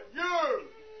 do it! Yeah!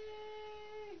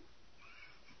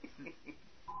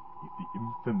 If the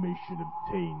information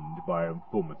obtained by our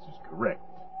informants is correct,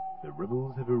 the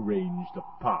rebels have arranged to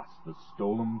pass the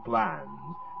stolen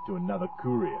plans to another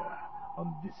courier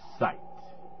on this site.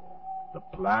 The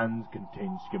plans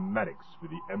contain schematics for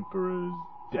the Emperor's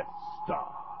Death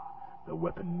Star, the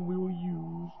weapon we will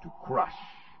use to crush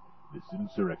this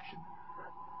insurrection.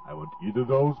 I want either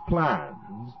those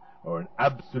plans or an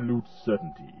absolute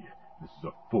certainty this is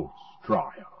a false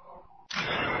trial.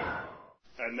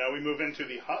 And now we move into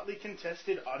the hotly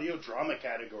contested audio drama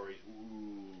category.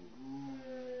 Ooh.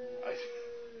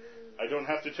 I don't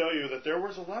have to tell you that there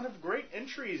was a lot of great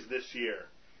entries this year,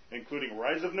 including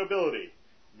Rise of Nobility,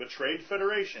 Betrayed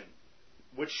Federation,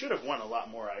 which should have won a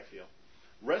lot more, I feel,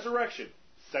 Resurrection,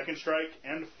 Second Strike,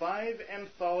 and 5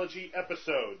 anthology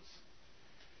episodes.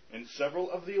 In several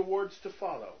of the awards to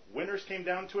follow, winners came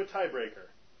down to a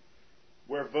tiebreaker,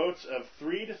 where votes of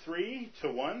 3-3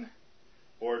 to 1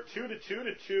 or 2-2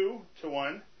 to 2 to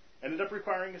 1 ended up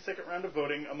requiring a second round of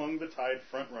voting among the tied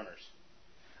frontrunners.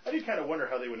 I did kind of wonder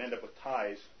how they would end up with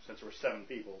ties, since there were 7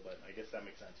 people, but I guess that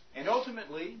makes sense. And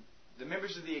ultimately, the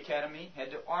members of the Academy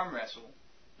had to arm wrestle.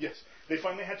 Yes, they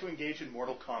finally had to engage in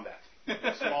Mortal Kombat.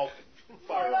 A small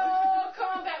fire. Mortal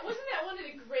Kombat. Wasn't that one of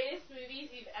the greatest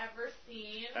movies you've ever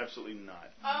seen? Absolutely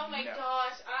not. Oh my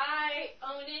gosh, I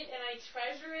own it and I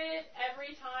treasure it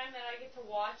every time that I get to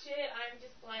watch it. I'm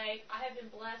just like, I have been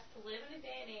blessed to live in a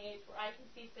day and age where I can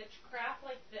see such crap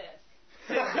like this.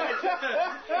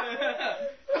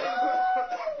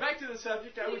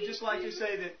 subject, I would just like to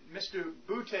say that Mr.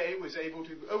 Butte was able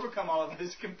to overcome all of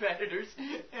his competitors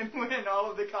and win all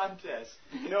of the contests.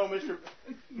 No, Mr.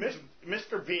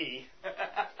 B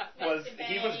was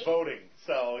voting,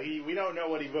 so we don't know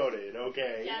what he voted.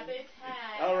 Okay.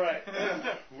 All right.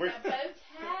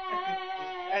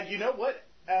 And you know what?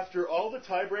 After all the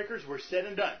tiebreakers were said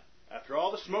and done, after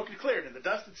all the smoke had cleared and the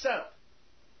dust had settled,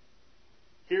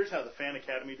 here's how the Fan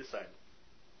Academy decided.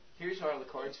 Here's how the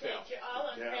cards fell.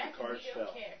 The cards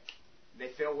fell. They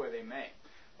fell where they may.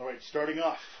 All right, starting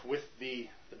off with the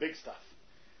big stuff.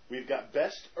 We've got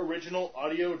Best Original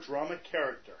Audio Drama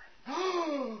Character.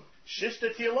 Shista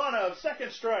Tijuana of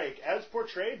Second Strike, as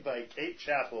portrayed by Kate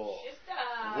Chappell.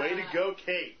 Shista! Way to go,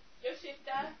 Kate. Yo,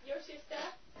 Shista.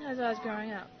 As I was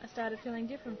growing up, I started feeling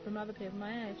different from other people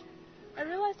my age. I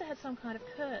realized I had some kind of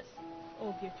curse,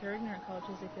 or gift or ignorant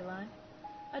cultures if you like.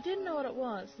 I didn't know what it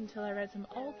was until I read some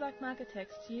old black market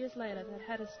texts years later that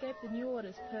had escaped the New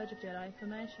Order's purge of Jedi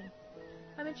information.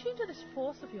 I'm intrigued to this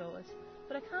force of yours,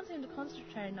 but I can't seem to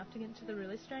concentrate enough to get into the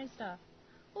really strange stuff.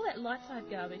 All that light side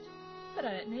garbage. But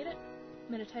I don't need it.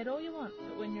 Meditate all you want,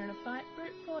 but when you're in a fight,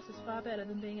 brute force is far better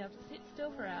than being able to sit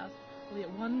still for hours or be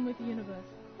at one with the universe.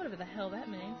 Whatever the hell that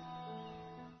means.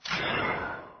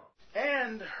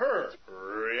 And her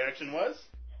reaction was?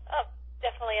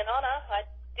 Definitely an honour. I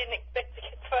didn't expect to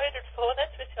get voted for,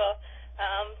 that's for sure,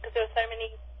 because there were so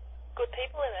many good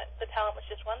people in it. The talent was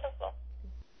just wonderful.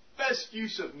 Best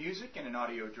use of music in an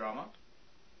audio drama.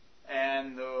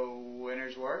 And the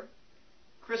winners were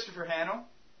Christopher Hannell,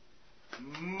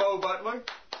 Mo Butler,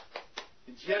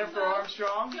 Jennifer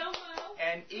Armstrong,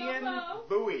 and Ian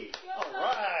Bowie. All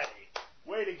right.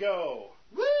 Way to go.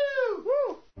 Woo!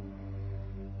 Woo!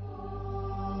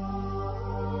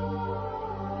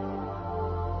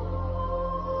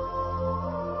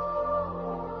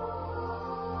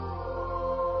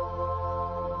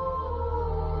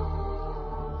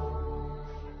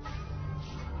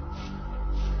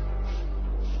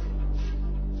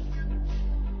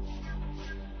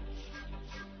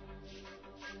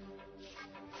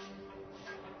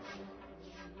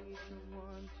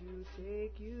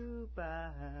 Take you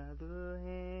by the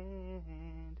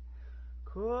hand,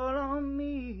 call on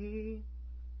me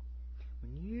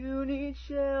when you need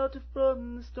shelter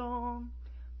from the storm.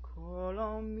 Call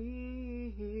on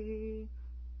me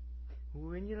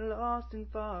when you're lost and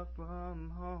far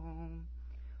from home.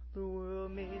 The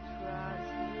world may try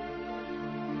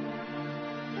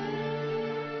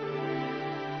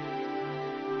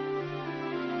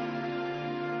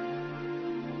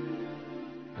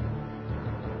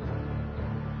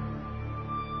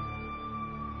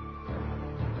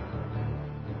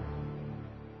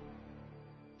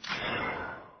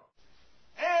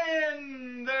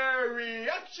And their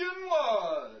reaction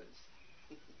was...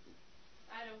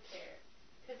 I don't care,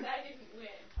 because I didn't win.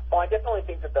 Well, I definitely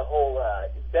think that the whole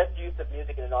best use of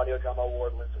music in an audio drama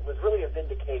award was really a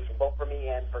vindication, both for me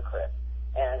and for Chris.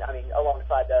 And, I mean,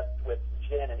 alongside us with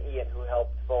Jen and Ian, who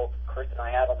helped both Chris and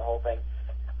I out on the whole thing,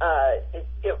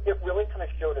 it really kind of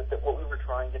showed us that what we were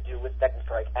trying to do with Second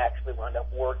Strike actually wound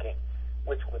up working,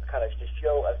 which was kind of to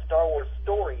show a Star Wars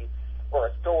story, or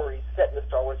a story set in the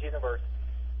Star Wars universe,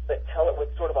 but tell it with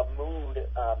sort of a mood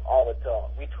all its own.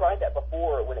 We tried that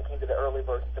before when it came to the early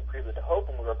versions of Prelude to Hope,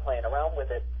 and we were playing around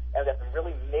with it, and we got some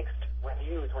really mixed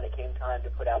reviews when it came time to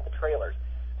put out the trailers.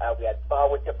 We had Ba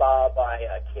With Ya Ba by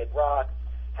Kid Rock,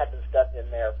 had some stuff in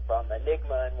there from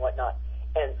Enigma and whatnot,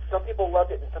 and some people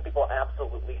loved it and some people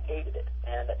absolutely hated it.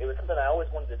 And it was something I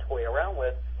always wanted to toy around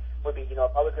with, would be, if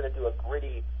I was going to do a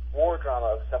gritty war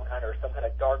drama of some kind or some kind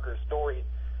of darker story,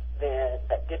 then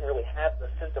that didn't really have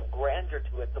the sense of grandeur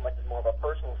to it so much as more of a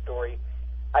personal story.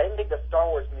 I didn't think the Star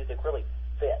Wars music really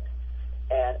fit,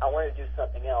 and I wanted to do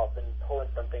something else, and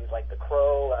pulling from things like The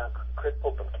Crow, Chris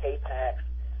pulled from K-Pax,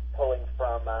 pulling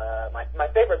from, my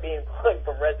favorite being pulling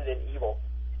from Resident Evil.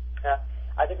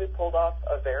 I think we pulled off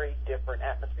a very different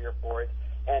atmosphere for it,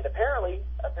 and apparently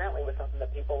it was something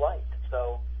that people liked,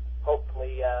 so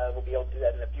hopefully we'll be able to do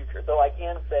that in the future. Though I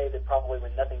can say that probably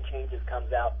when Nothing Changes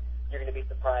comes out, you're going to be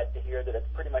surprised to hear that it's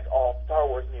pretty much all Star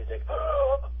Wars music,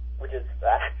 which is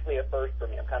actually a first for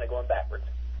me. I'm kind of going backwards.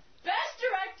 Best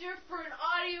director for an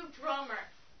audio drummer.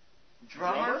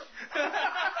 Drummer?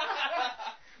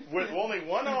 With only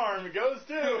one arm, it goes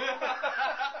to...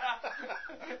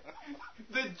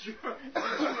 the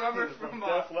drummer from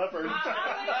Def Leppard. I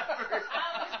was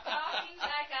talking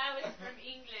like I was from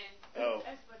England. Oh.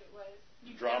 That's what it was.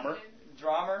 Drummer?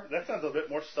 Drummer? That sounds a bit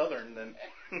more southern than...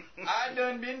 I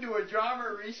done been to a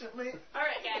drummer recently. All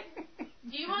right, guys.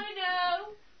 Do you want to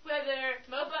know whether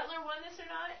Mo Butler won this or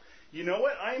not? You know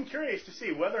what? I am curious to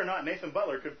see whether or not Nathan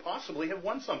Butler could possibly have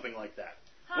won something like that.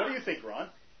 What do you think, Ron?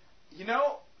 You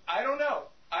know, I don't know.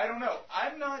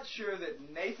 I'm not sure that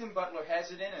Nathan Butler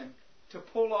has it in him to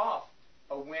pull off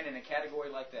a win in a category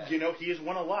like that. You know, he has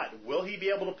won a lot. Will he be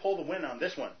able to pull the win on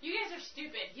this one? You guys are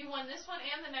stupid. He won this one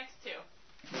and the next two.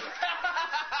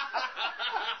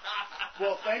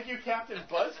 Well, thank you, Captain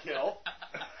Buzzkill.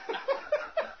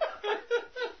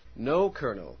 No,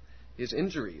 Colonel. His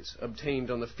injuries, obtained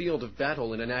on the field of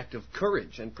battle in an act of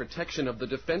courage and protection of the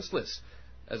defenseless,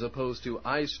 as opposed to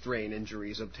eye strain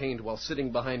injuries obtained while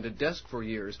sitting behind a desk for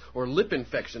years, or lip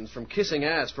infections from kissing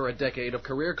ass for a decade of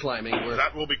career climbing.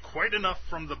 That will be quite enough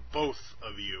from the both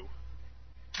of you.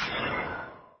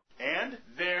 And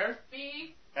there.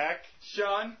 Me. Heck.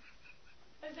 Sean.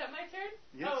 Is that my turn?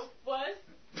 Yes. Oh, was?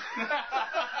 I'd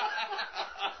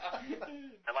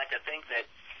like to think that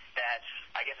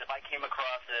I guess if I came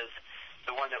across as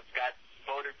the one that got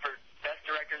voted for Best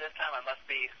Director this time, I must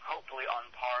be hopefully on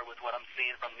par with what I'm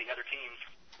seeing from the other teams.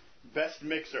 Best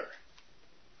Mixer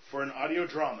for an audio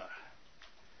drama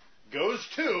goes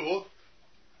to...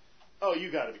 Oh,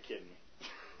 you gotta be kidding me.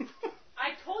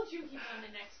 I told you he won the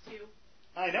next two.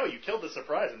 I know, you killed the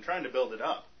surprise. I'm trying to build it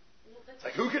up. It's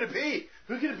like, who could it be?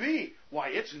 Who could it be? Why,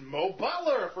 it's Mo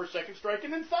Butler for Second Strike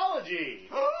in Anthology.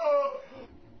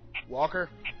 Walker?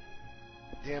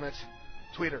 Damn it.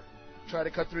 Tweeter, try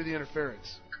to cut through the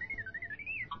interference.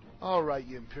 All right,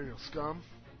 you Imperial scum.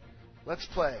 Let's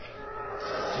play.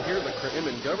 To hear the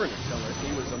Kremen governor tell it,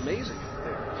 he was amazing out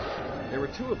there. There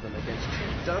were two of them against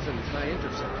 24 TIE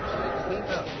interceptors, and they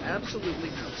cleaned up. Absolutely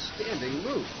outstanding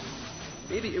move.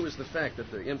 Maybe it was the fact that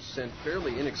the imps sent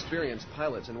fairly inexperienced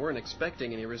pilots and weren't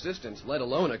expecting any resistance, let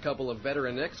alone a couple of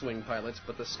veteran X-Wing pilots,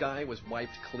 but the sky was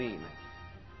wiped clean.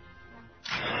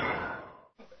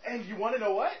 And you want to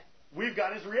know what? We've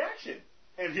got his reaction.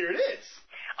 And here it is.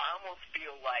 I almost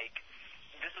feel like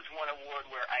this is one award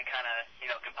where I kind of,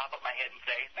 can pop up my head and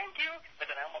say, thank you, but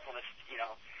then I almost want to,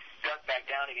 duck back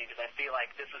down again because I feel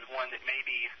like this is one that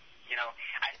maybe,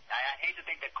 I hate to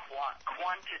think that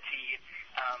quantity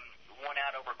won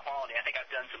out over quality. I think I've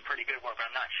done some pretty good work, but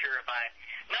I'm not sure if I'm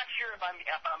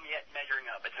yet measuring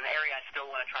up. It's an area I still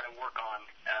want to try to work on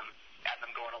as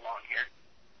I'm going along here.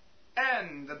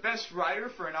 And the best writer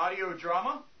for an audio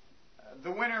drama, the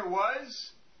winner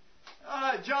was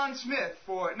John Smith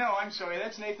for... No, I'm sorry,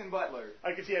 that's Nathan Butler.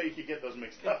 I can see how you could get those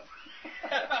mixed up.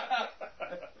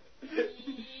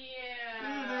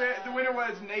 Yeah. The winner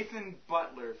was Nathan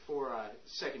Butler for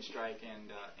Second Strike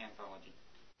and Anthology.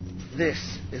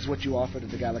 This is what you offer to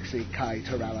the galaxy, Kai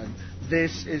Taralan.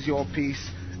 This is your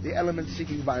peace. The elements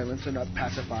seeking violence are not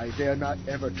pacified. They are not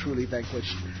ever truly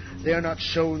vanquished. They are not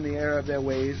shown the error of their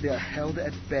ways. They are held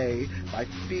at bay by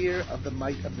fear of the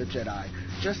might of the Jedi,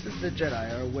 just as the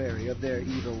Jedi are wary of their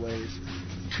evil ways.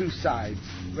 Two sides,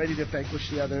 ready to vanquish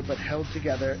the other, but held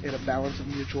together in a balance of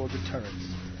mutual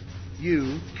deterrence.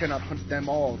 You cannot hunt them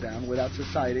all down without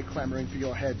society clamoring for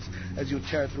your heads as you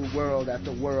tear through world after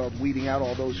world, weeding out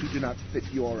all those who do not fit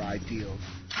your ideals.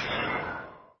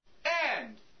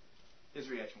 And his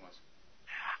reaction was?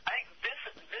 I think this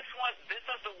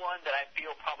is the one that I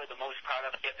feel probably the most proud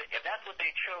of. If that's what they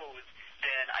chose,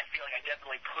 then I feel like I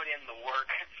definitely put in the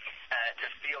work to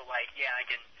feel like, yeah, I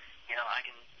can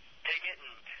take it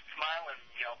and smile and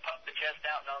puff the chest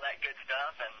out and all that good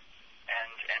stuff and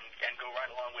go right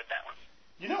along with that one.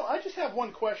 I just have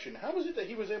one question. How is it that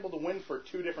he was able to win for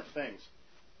two different things?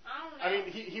 I don't know. I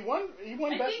mean, he won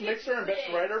Best Mixer and Best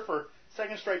Writer for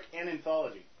Second Strike and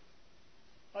Anthology.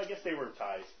 Well, I guess they were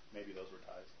ties. Maybe those were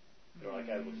ties. They were like,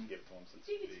 I will just give it to him since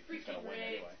he's going to win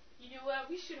anyway. You know what?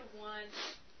 We should have won. We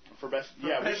should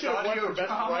have won for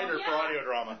Best Writer for audio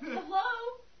drama.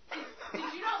 Hello?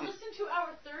 Did you not listen to our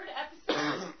third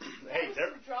episode? Hey,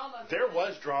 there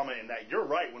was drama in that. You're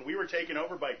right. When we were taken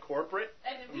over by corporate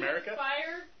America,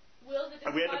 Will, the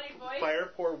and we had to fire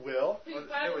poor Will.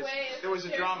 There was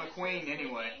a drama queen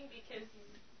anyway.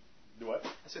 What?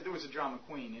 I said there was a drama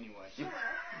queen anyway. Sure.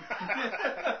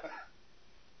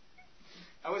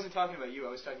 I wasn't talking about you. I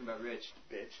was talking about Rich.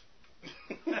 Bitch.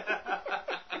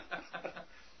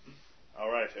 All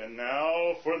right, and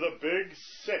now for the Big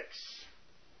Six.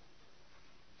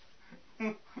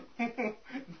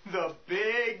 The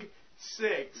Big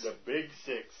Six. The Big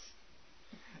Six.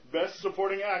 Best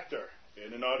Supporting Actor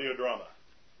in an Audio Drama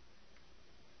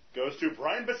goes to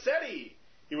Brian Bassetti.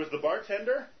 He was the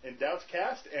bartender in Doubt's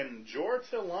Cast and Jor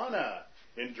Tilana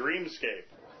in Dreamscape.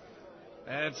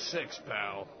 That's 6,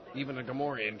 pal. Even a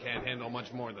Gamorrean can't handle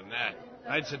much more than that.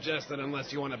 I'd suggest that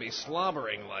unless you want to be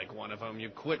slobbering like one of them, you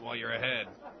quit while you're ahead.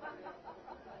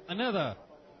 Another.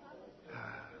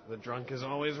 The drunk is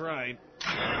always right.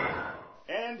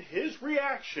 And his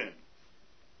reaction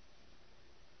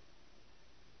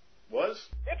was...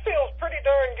 It feels pretty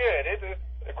darn good. It's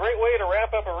a great way to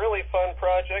wrap up a really fun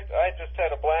project. I just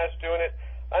had a blast doing it.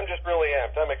 I'm just really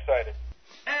amped. I'm excited.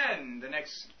 And the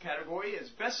next category is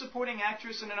Best Supporting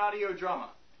Actress in an Audio Drama.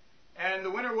 And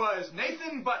the winner was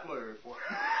Nathan Butler for...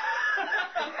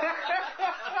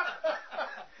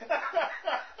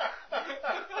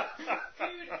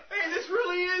 Hey, this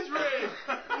really is rigged.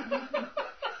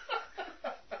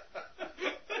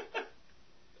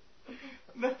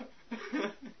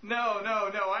 No,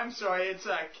 I'm sorry. It's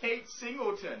Kate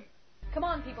Singleton. Come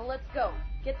on, people, let's go.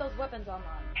 Get those weapons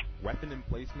online. Weapon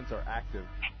emplacements are active.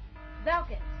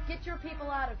 Valken, get your people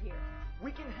out of here.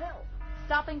 We can help.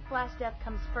 Stopping Flash Death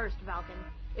comes first, Valken.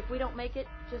 If we don't make it,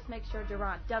 just make sure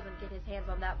Durant doesn't get his hands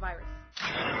on that virus.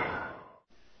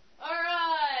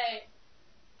 Alright.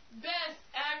 Best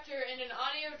actor in an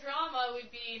audio drama would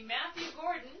be Matthew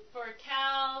Gordon for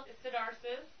Cal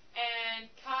Sidarsis and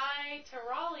Kai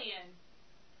Taralian.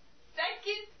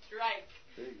 Second strike.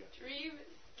 There you go. Dream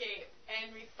escape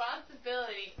and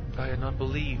responsibility. I had not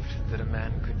believed that a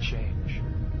man could change.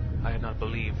 I had not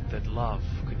believed that love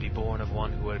could be born of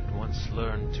one who had once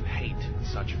learned to hate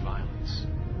such violence.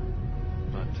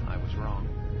 But I was wrong.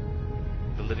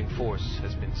 The living force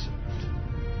has been served.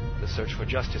 The search for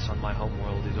justice on my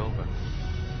homeworld is over.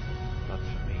 But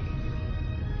for me,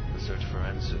 the search for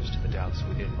answers to the doubts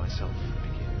within myself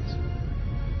begins.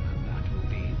 And that will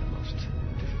be the most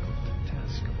difficult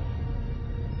task of all.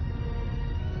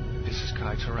 This is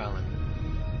Kai Taralin,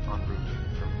 en route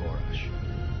from Vorash.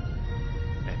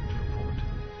 End report.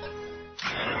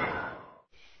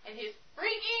 And his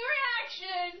freaking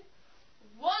reaction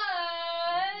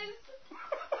was...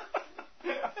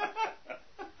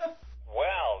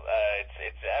 Well,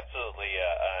 it's absolutely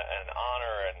an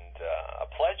honor and a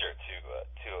pleasure to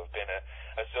have been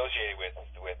associated with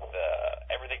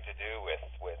everything to do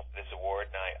with this award,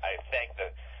 and I thank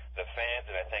the fans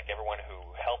and I thank everyone who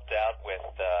helped out with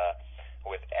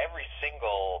every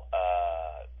single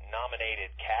nominated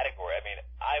category. I mean,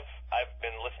 I've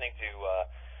been listening to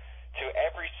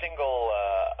every single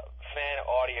fan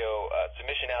audio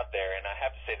submission out there, and I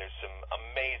have to say there's some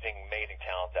amazing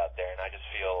talent out there, and I just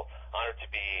feel honored to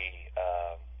be,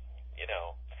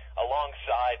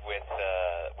 alongside with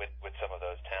some of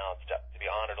those talents, to be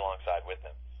honored alongside with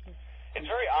them. It's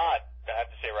very odd, I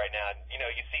have to say right now.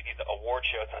 You see these award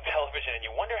shows on television, and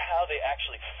you wonder how they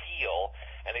actually feel,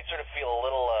 and they sort of feel a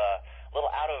little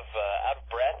out of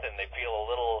breath, and they feel a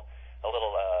little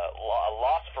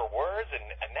lost for words, and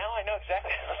now I know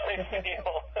exactly how they feel.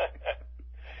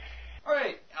 All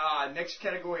right, next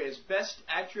category is Best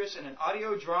Actress in an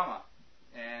Audio Drama.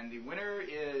 And the winner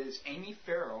is Amy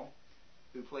Farrell,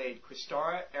 who played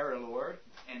Kristara Errolord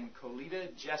and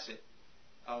Colita Jessett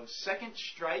of Second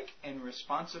Strike and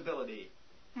Responsibility.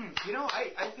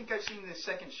 I think I've seen the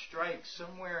Second Strike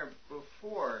somewhere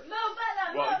before.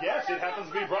 Well, yes, it happens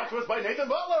to be brought to us by Nathan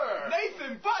Butler.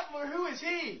 Nathan Butler? Who is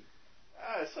he?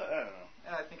 I don't know.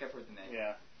 I think I've heard the name.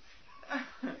 Yeah.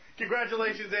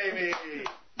 Congratulations, Amy.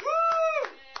 Woo!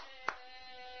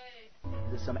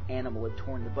 As if some animal had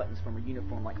torn the buttons from her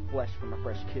uniform like flesh from a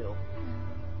fresh kill.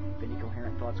 If any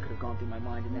coherent thoughts could have gone through my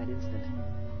mind in that instant,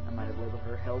 I might have labeled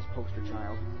her Hell's poster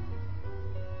child.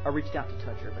 I reached out to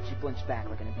touch her, but she flinched back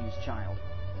like an abused child.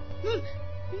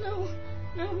 No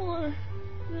more.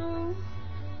 No.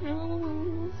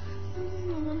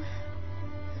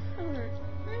 Hurt.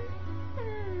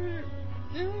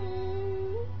 No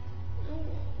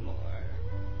more.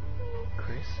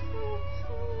 Chris?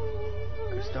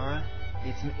 Kristara?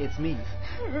 It's me.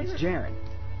 It's Jaren.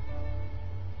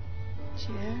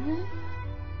 Jaren?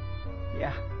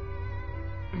 Yeah.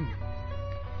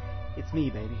 It's me,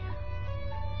 baby.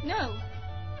 No.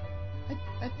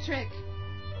 A trick.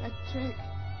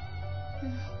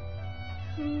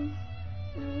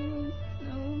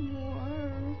 No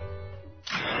more.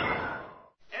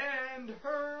 And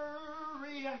her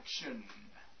reaction.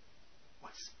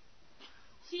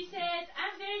 She says,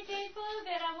 I'm very thankful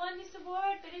that I won this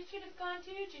award, but it should have gone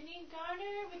to Janine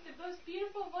Garner with the most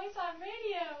beautiful voice on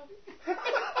radio.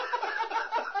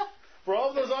 For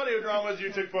all those audio dramas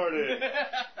you took part in.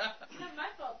 It's not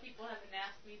my fault people haven't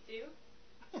asked me to.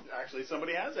 Actually,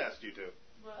 somebody has asked you to.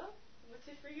 Well, what's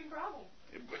his freaking problem?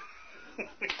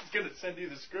 He's going to send you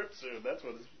the script soon. That's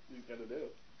what he's going to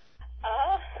do.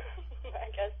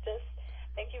 I guess just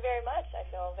thank you very much. I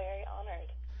feel very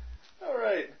honored. All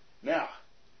right. Now,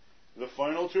 the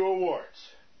final two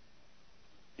awards.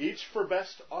 Each for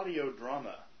Best Audio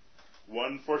Drama.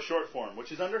 One for short form,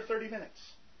 which is under 30 minutes.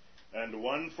 And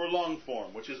one for long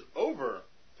form, which is over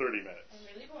 30 minutes. And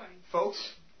really boring.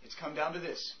 Folks, it's come down to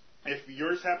this. If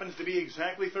yours happens to be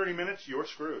exactly 30 minutes, you're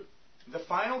screwed. The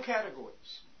final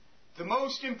categories. The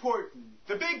most important.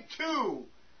 The big two.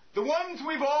 The ones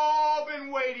we've all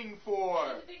been waiting for.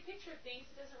 In the big picture of things,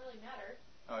 it doesn't really matter.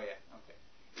 Oh, yeah. Okay.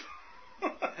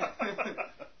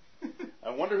 I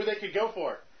wonder who they could go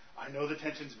for. I know the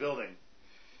tension's building.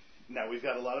 Now, we've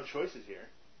got a lot of choices here.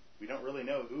 We don't really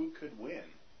know who could win.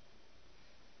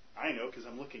 I know because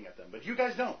I'm looking at them, but you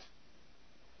guys don't.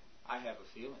 I have a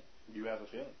feeling. You have a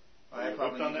feeling. I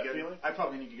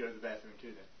probably need to go to the bathroom, too,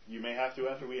 then. You may have to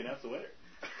after we announce the winner.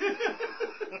 Could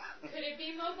it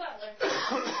be Mo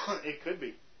Butler? It could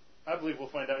be. I believe we'll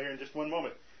find out here in just one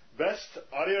moment. Best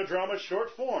audio drama short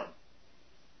form.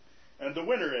 And the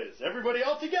winner is, everybody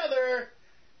all together,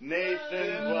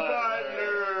 Nathan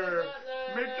Butler.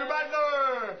 Mr.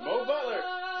 Butler. Mo Butler.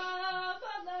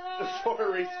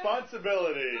 For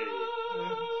responsibility.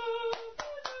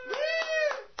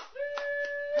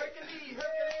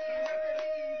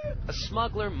 A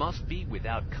smuggler must be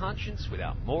without conscience,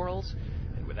 without morals,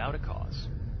 and without a cause.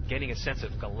 Gaining a sense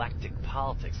of galactic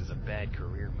politics is a bad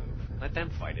career move. Let them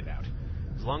fight it out.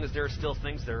 As long as there are still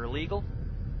things that are illegal,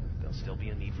 there'll still be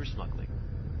a need for smuggling.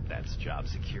 That's job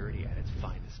security at its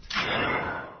finest.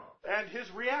 And his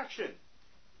reaction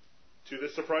to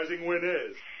this surprising win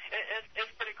is...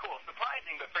 It's pretty cool.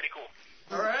 Surprising, but pretty cool.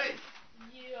 All right.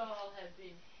 You all have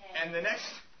been had. And the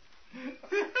next...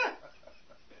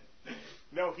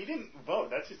 No, he didn't vote.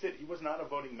 That's just it. He was not a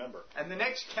voting member. And the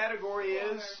next category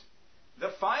is... The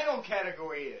final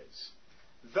category is...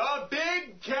 The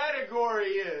big category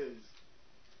is...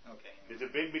 Okay. Is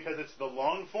it big because it's the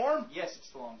long form? Yes, it's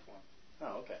the long form.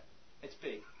 Oh, okay. It's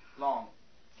big. Long.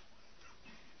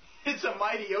 It's a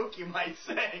mighty oak, you might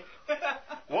say.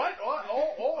 What? What?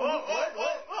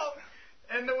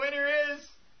 And the winner is...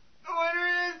 The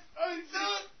winner...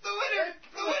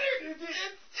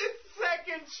 It's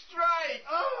second strike.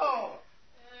 Oh!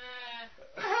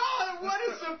 What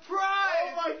a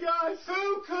surprise! Oh my gosh!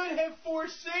 Who could have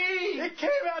foreseen? It came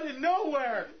out of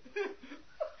nowhere!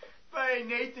 By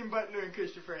Nathan Butler and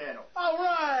Christopher Hannell. All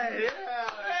right!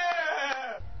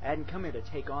 Yeah! I hadn't come here to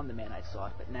take on the man I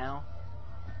sought, but now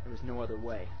there was no other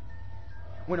way.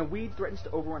 When a weed threatens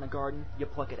to overrun a garden, you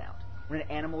pluck it out. When an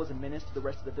animal is a menace to the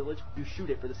rest of the village, you shoot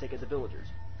it for the sake of the villagers.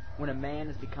 When a man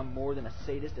has become more than a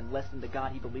sadist and less than the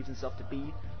god he believes himself to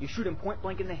be, you shoot him point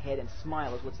blank in the head and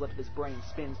smile as what's left of his brain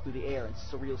spins through the air in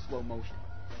surreal slow motion.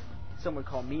 Some would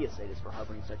call me a sadist for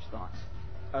harboring such thoughts.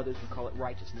 Others would call it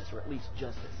righteousness, or at least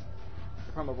justice.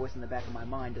 The primal voice in the back of my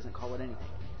mind doesn't call it anything.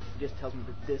 It just tells me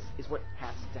that this is what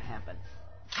has to happen.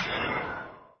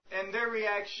 And their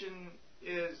reaction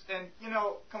is, and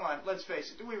come on, let's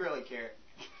face it, do we really care?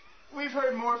 We've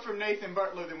heard more from Nathan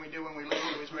Butler than we do when we listen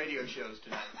to his radio shows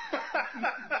tonight.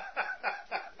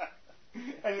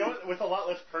 And with a lot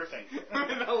less cursing. With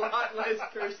a lot less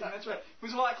cursing, that's right. It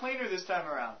was a lot cleaner this time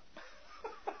around.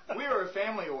 We were a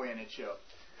family-oriented show.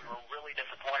 We were really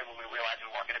disappointed when we realized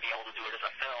we weren't going to be able to do it as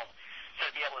a film.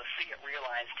 So to be able to see it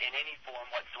realized in any form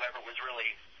whatsoever was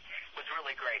really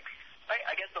great.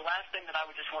 I guess the last thing that I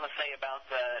would just want to say about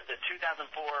the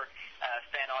 2004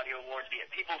 Fan Audio Awards, be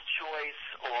it People's Choice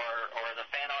or the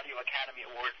Fan Audio Academy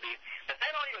Awards, the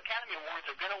Fan Audio Academy Awards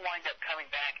are going to wind up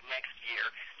coming back next year.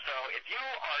 So if you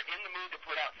are in the mood to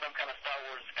put out some kind of Star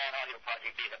Wars fan audio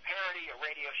project, be it a parody, a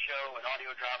radio show, an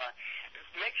audio drama,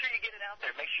 make sure you get it out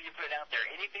there. Make sure you put it out there.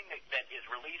 Anything that is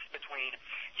released between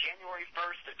January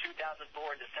 1st of 2004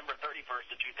 and December 31st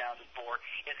of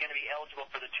 2004 is going to be eligible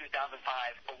for the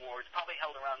 2005 awards, probably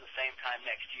held around the same time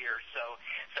next year. So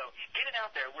get it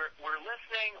out there. We're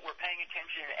listening, we're paying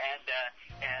attention,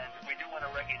 and we do want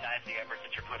to recognize the efforts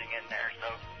that you're putting in there.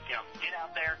 So get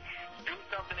out there, do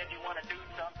something if you want to do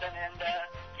something, and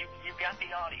you've got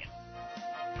the audience.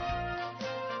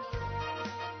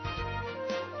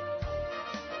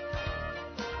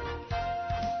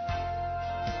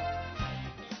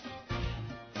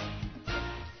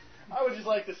 I would just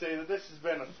like to say that this has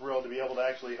been a thrill to be able to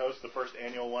actually host the first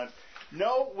annual one.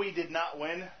 No, we did not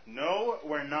win. No,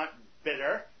 we're not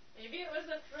bitter. Maybe it was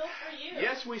a thrill for you.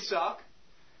 Yes, we suck.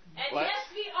 And yes,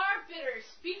 we are bitter.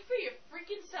 Speak for your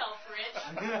freaking self, Rich.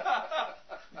 I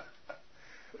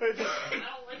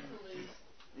don't like to lose.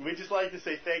 We'd just like to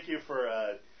say thank you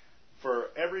for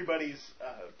everybody's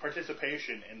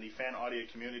participation in the fan audio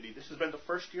community. This has been the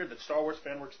first year that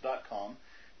StarWarsFanWorks.com,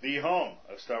 the home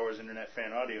of Star Wars Internet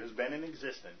Fan Audio, has been in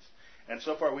existence. And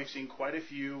so far we've seen quite a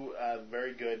few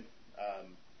very good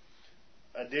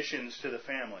additions to the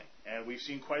family, and we've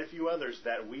seen quite a few others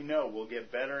that we know will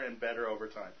get better and better over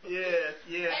time. Yeah.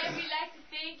 And we'd like to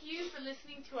thank you for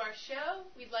listening to our show.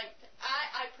 We'd like to,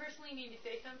 I personally need to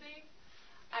say something.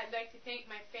 I'd like to thank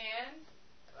my fans.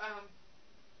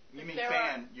 You mean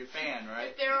fan? You're fan,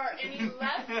 right? If there are any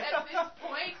left at this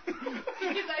point,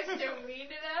 because I still mean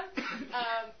to them.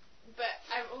 But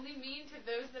I'm only mean to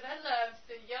those that I love,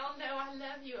 so y'all know I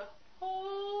love you a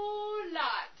whole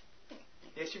lot.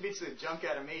 Yeah, she beats the junk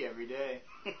out of me every day.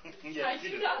 I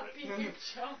do not beat your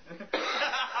junk.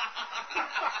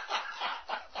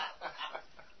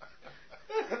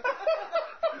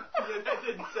 Yeah, that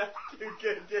didn't sound too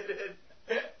good, did it?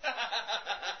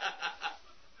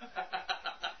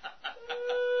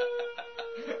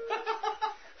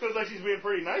 Feels like she's being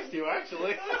pretty nice to you,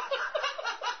 actually.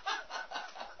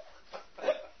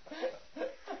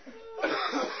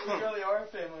 We really are a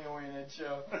family-oriented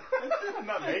show. I'm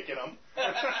not making them.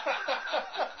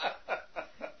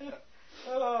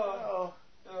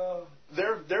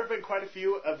 There have been quite a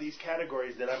few of these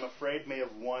categories that I'm afraid may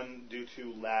have won due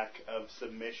to lack of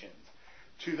submissions.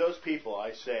 To those people,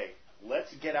 I say,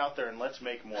 let's get out there and let's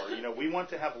make more. You know, we want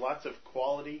to have lots of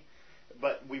quality,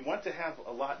 but we want to have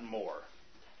a lot more.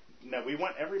 Now, we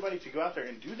want everybody to go out there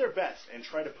and do their best and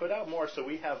try to put out more so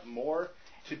we have more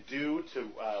to do,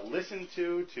 to listen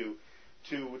to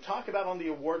talk about on the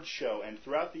awards show and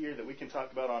throughout the year that we can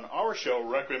talk about on our show,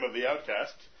 Requiem of the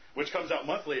Outcast, which comes out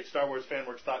monthly at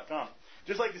StarWarsFanWorks.com.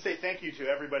 Just like to say thank you to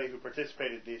everybody who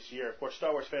participated this year. Of course,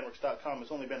 StarWarsFanWorks.com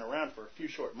has only been around for a few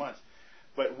short months.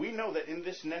 But we know that in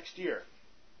this next year,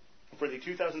 for the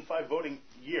 2005 voting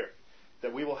year,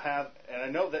 that we will have, and I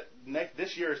know that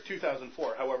this year is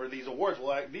 2004. However, these awards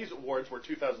were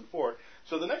 2004,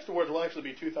 so the next awards will actually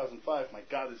be 2005. My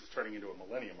God, this is turning into a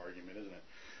millennium argument, isn't it?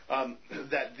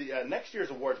 That the next year's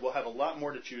awards will have a lot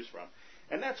more to choose from,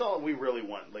 and that's all we really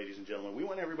want, ladies and gentlemen. We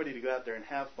want everybody to go out there and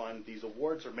have fun. These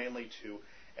awards are mainly to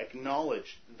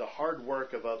acknowledge the hard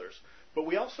work of others, but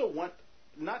we also want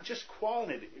not just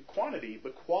quantity,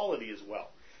 but quality as well.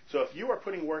 So if you are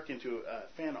putting work into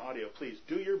fan audio, please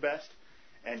do your best.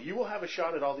 And you will have a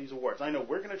shot at all these awards. I know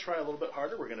we're going to try a little bit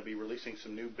harder. We're going to be releasing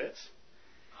some new bits.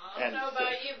 I don't know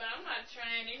about you, but I'm not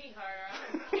trying any harder.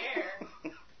 I don't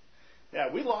care.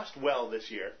 Yeah, we lost well this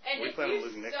year. And we if plan on you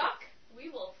losing next suck, we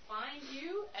will find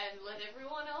you and let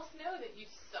everyone else know that you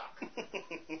suck.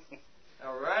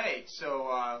 All right,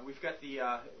 so we've got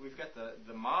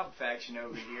the mob faction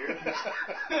over here.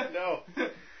 No,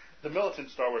 the militant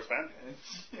Star Wars fan.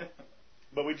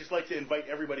 But we'd just like to invite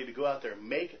everybody to go out there,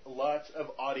 make lots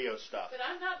of audio stuff. But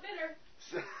I'm not bitter.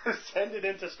 Send it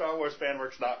into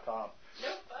StarWarsFanWorks.com.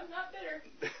 Nope, I'm not bitter.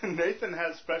 Nathan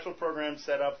has special programs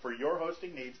set up for your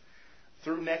hosting needs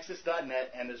through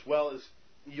Nexus.net, and as well as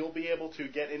you'll be able to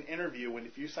get an interview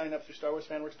if you sign up through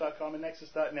StarWarsFanWorks.com and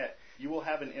Nexus.net. You will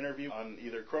have an interview on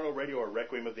either Chrono Radio or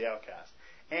Requiem of the Outcast.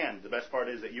 And the best part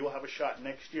is that you will have a shot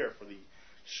next year for the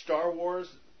Star Wars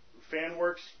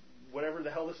FanWorks, whatever the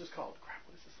hell this is called. Crap,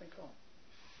 what is this thing called?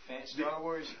 Star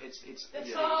Wars, it's the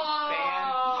Fan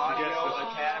Audio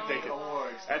Academy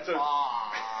Awards.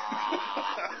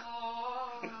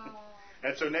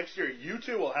 And so next year, you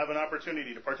too will have an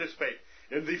opportunity to participate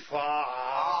in the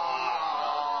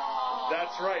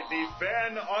That's right, the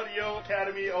Fan Audio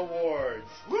Academy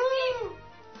Awards. Woo!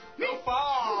 The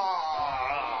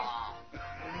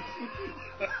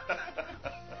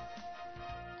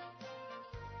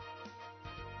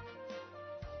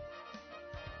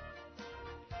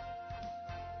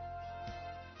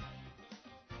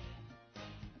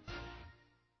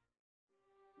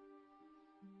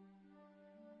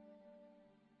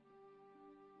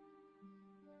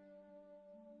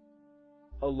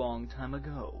A long time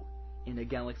ago, in a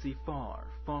galaxy far,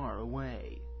 far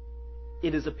away.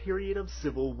 It is a period of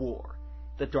civil war.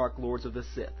 The Dark Lords of the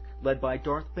Sith, led by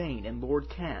Darth Bane and Lord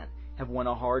Khan, have won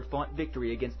a hard-fought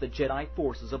victory against the Jedi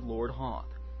forces of Lord Hoth.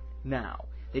 Now,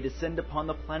 they descend upon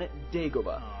the planet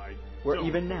Dagobah, where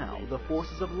even now the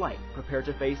forces of light prepare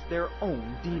to face their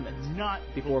own demons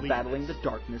before battling the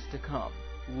darkness to come.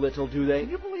 Little do they... Can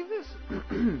you believe this?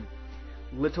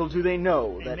 Little do they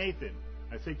know that... Hey, Nathan,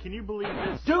 I said, can you believe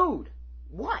this? Dude!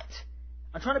 What?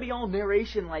 I'm trying to be all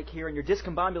narration-like here, and you're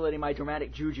discombobulating my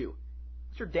dramatic juju.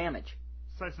 What's your damage?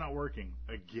 Site's not working.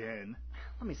 Again.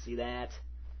 Let me see that.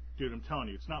 Dude, I'm telling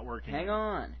you, it's not working. Hang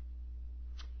on.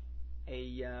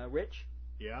 Hey, Rich?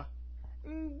 Yeah?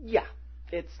 Yeah,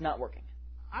 it's not working.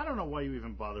 I don't know why you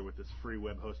even bother with this free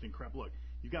web hosting crap. Look,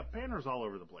 you've got banners all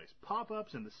over the place.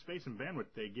 Pop-ups and the space and bandwidth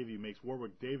they give you makes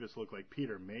Warwick Davis look like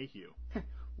Peter Mayhew.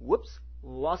 Whoops.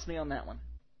 Lost me on that one.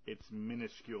 It's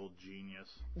minuscule, genius.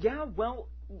 Yeah, well,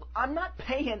 I'm not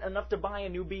paying enough to buy a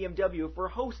new BMW for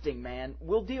hosting, man.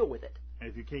 We'll deal with it. And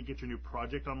if you can't get your new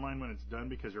project online when it's done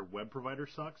because your web provider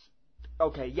sucks?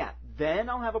 Okay, yeah, then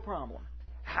I'll have a problem.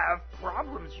 Have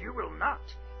problems you will not,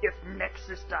 if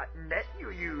Nexus.net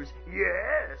you use,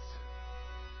 yes.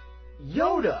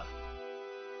 Yoda!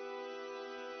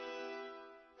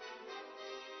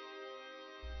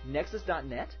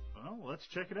 Nexus.net? Well, let's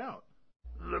check it out.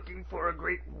 Looking for a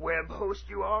great web host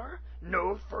you are?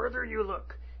 No further you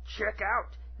look. Check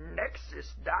out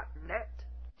Nexus.net.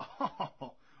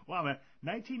 Oh, wow, man.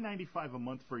 $19.95 a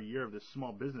month for a year of this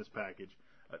small business package.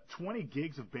 20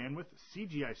 gigs of bandwidth,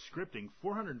 CGI scripting,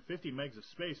 450 megs of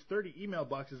space, 30 email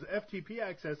boxes, FTP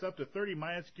access, up to 30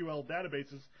 MySQL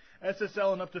databases,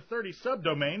 SSL, and up to 30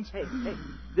 subdomains. Hey,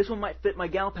 this one might fit my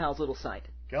gal pal's little site.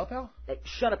 Gal pal? Hey,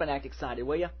 shut up and act excited,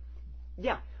 will ya?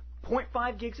 Yeah,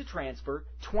 0.5 gigs of transfer,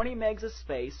 20 megs of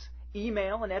space,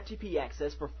 email and FTP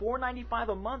access for $4.95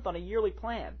 a month on a yearly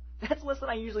plan. That's less than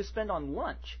I usually spend on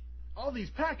lunch. All these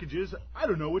packages, I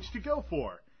don't know which to go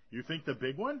for. You think the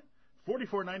big one?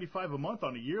 $44.95 a month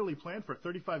on a yearly plan for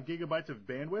 35 gigabytes of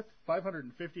bandwidth,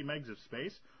 550 megs of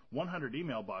space, 100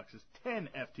 email boxes, 10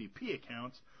 FTP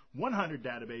accounts, 100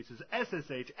 databases,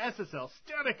 SSH, SSL,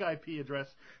 static IP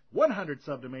address, 100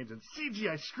 subdomains, and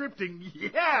CGI scripting.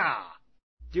 Yeah!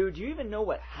 Dude, do you even know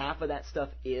what half of that stuff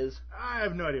is? I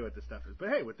have no idea what this stuff is, but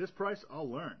hey, with this price, I'll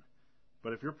learn.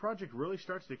 But if your project really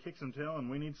starts to kick some tail and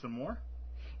we need some more?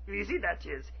 Easy that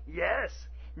is, yes.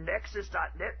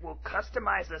 Nexus.net will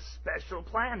customize a special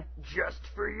plan just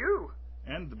for you.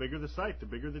 And the bigger the site, the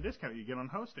bigger the discount you get on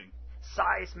hosting.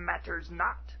 Size matters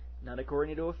not. Not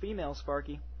according to a female,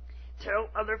 Sparky. Tell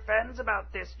other fans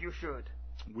about this, you should.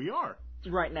 We are.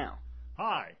 Right now.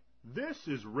 Hi, this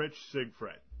is Rich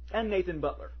Sigfred. And Nathan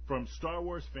Butler. From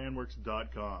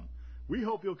StarWarsFanWorks.com. We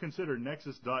hope you'll consider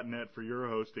Nexus.net for your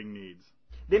hosting needs.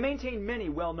 They maintain many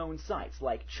well-known sites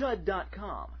like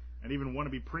Chud.com. And even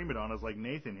wannabe prima donnas like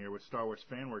Nathan here with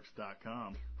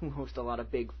StarWarsFanWorks.com. Who host a lot of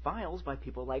big files by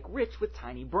people like Rich with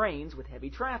tiny brains with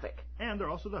heavy traffic. And they're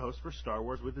also the host for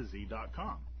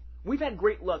StarWarsWithAZ.com. We've had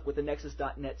great luck with the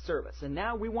Nexus.net service, and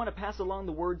now we want to pass along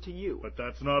the word to you. But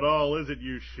that's not all, is it,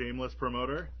 you shameless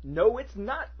promoter? No, it's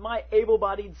not, my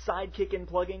able-bodied sidekick in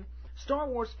plugging. Star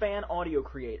Wars fan audio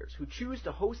creators who choose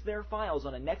to host their files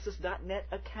on a Nexus.net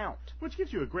account. Which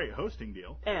gives you a great hosting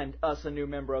deal. And us, a new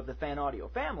member of the fan audio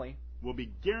family, will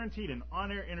be guaranteed an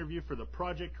on-air interview for the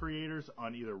project creators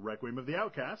on either Requiem of the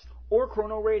Outcast or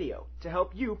Chrono Radio to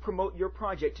help you promote your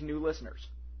project to new listeners.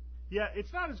 Yeah,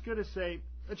 it's not as good as, say,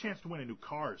 a chance to win a new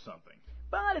car or something.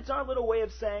 But it's our little way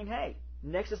of saying, hey,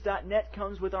 Nexus.net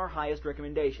comes with our highest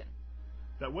recommendation.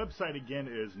 That website again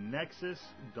is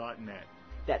Nexus.net.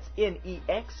 That's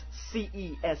Nexcess.net.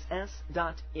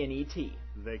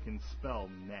 They can spell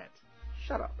net.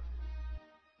 Shut up.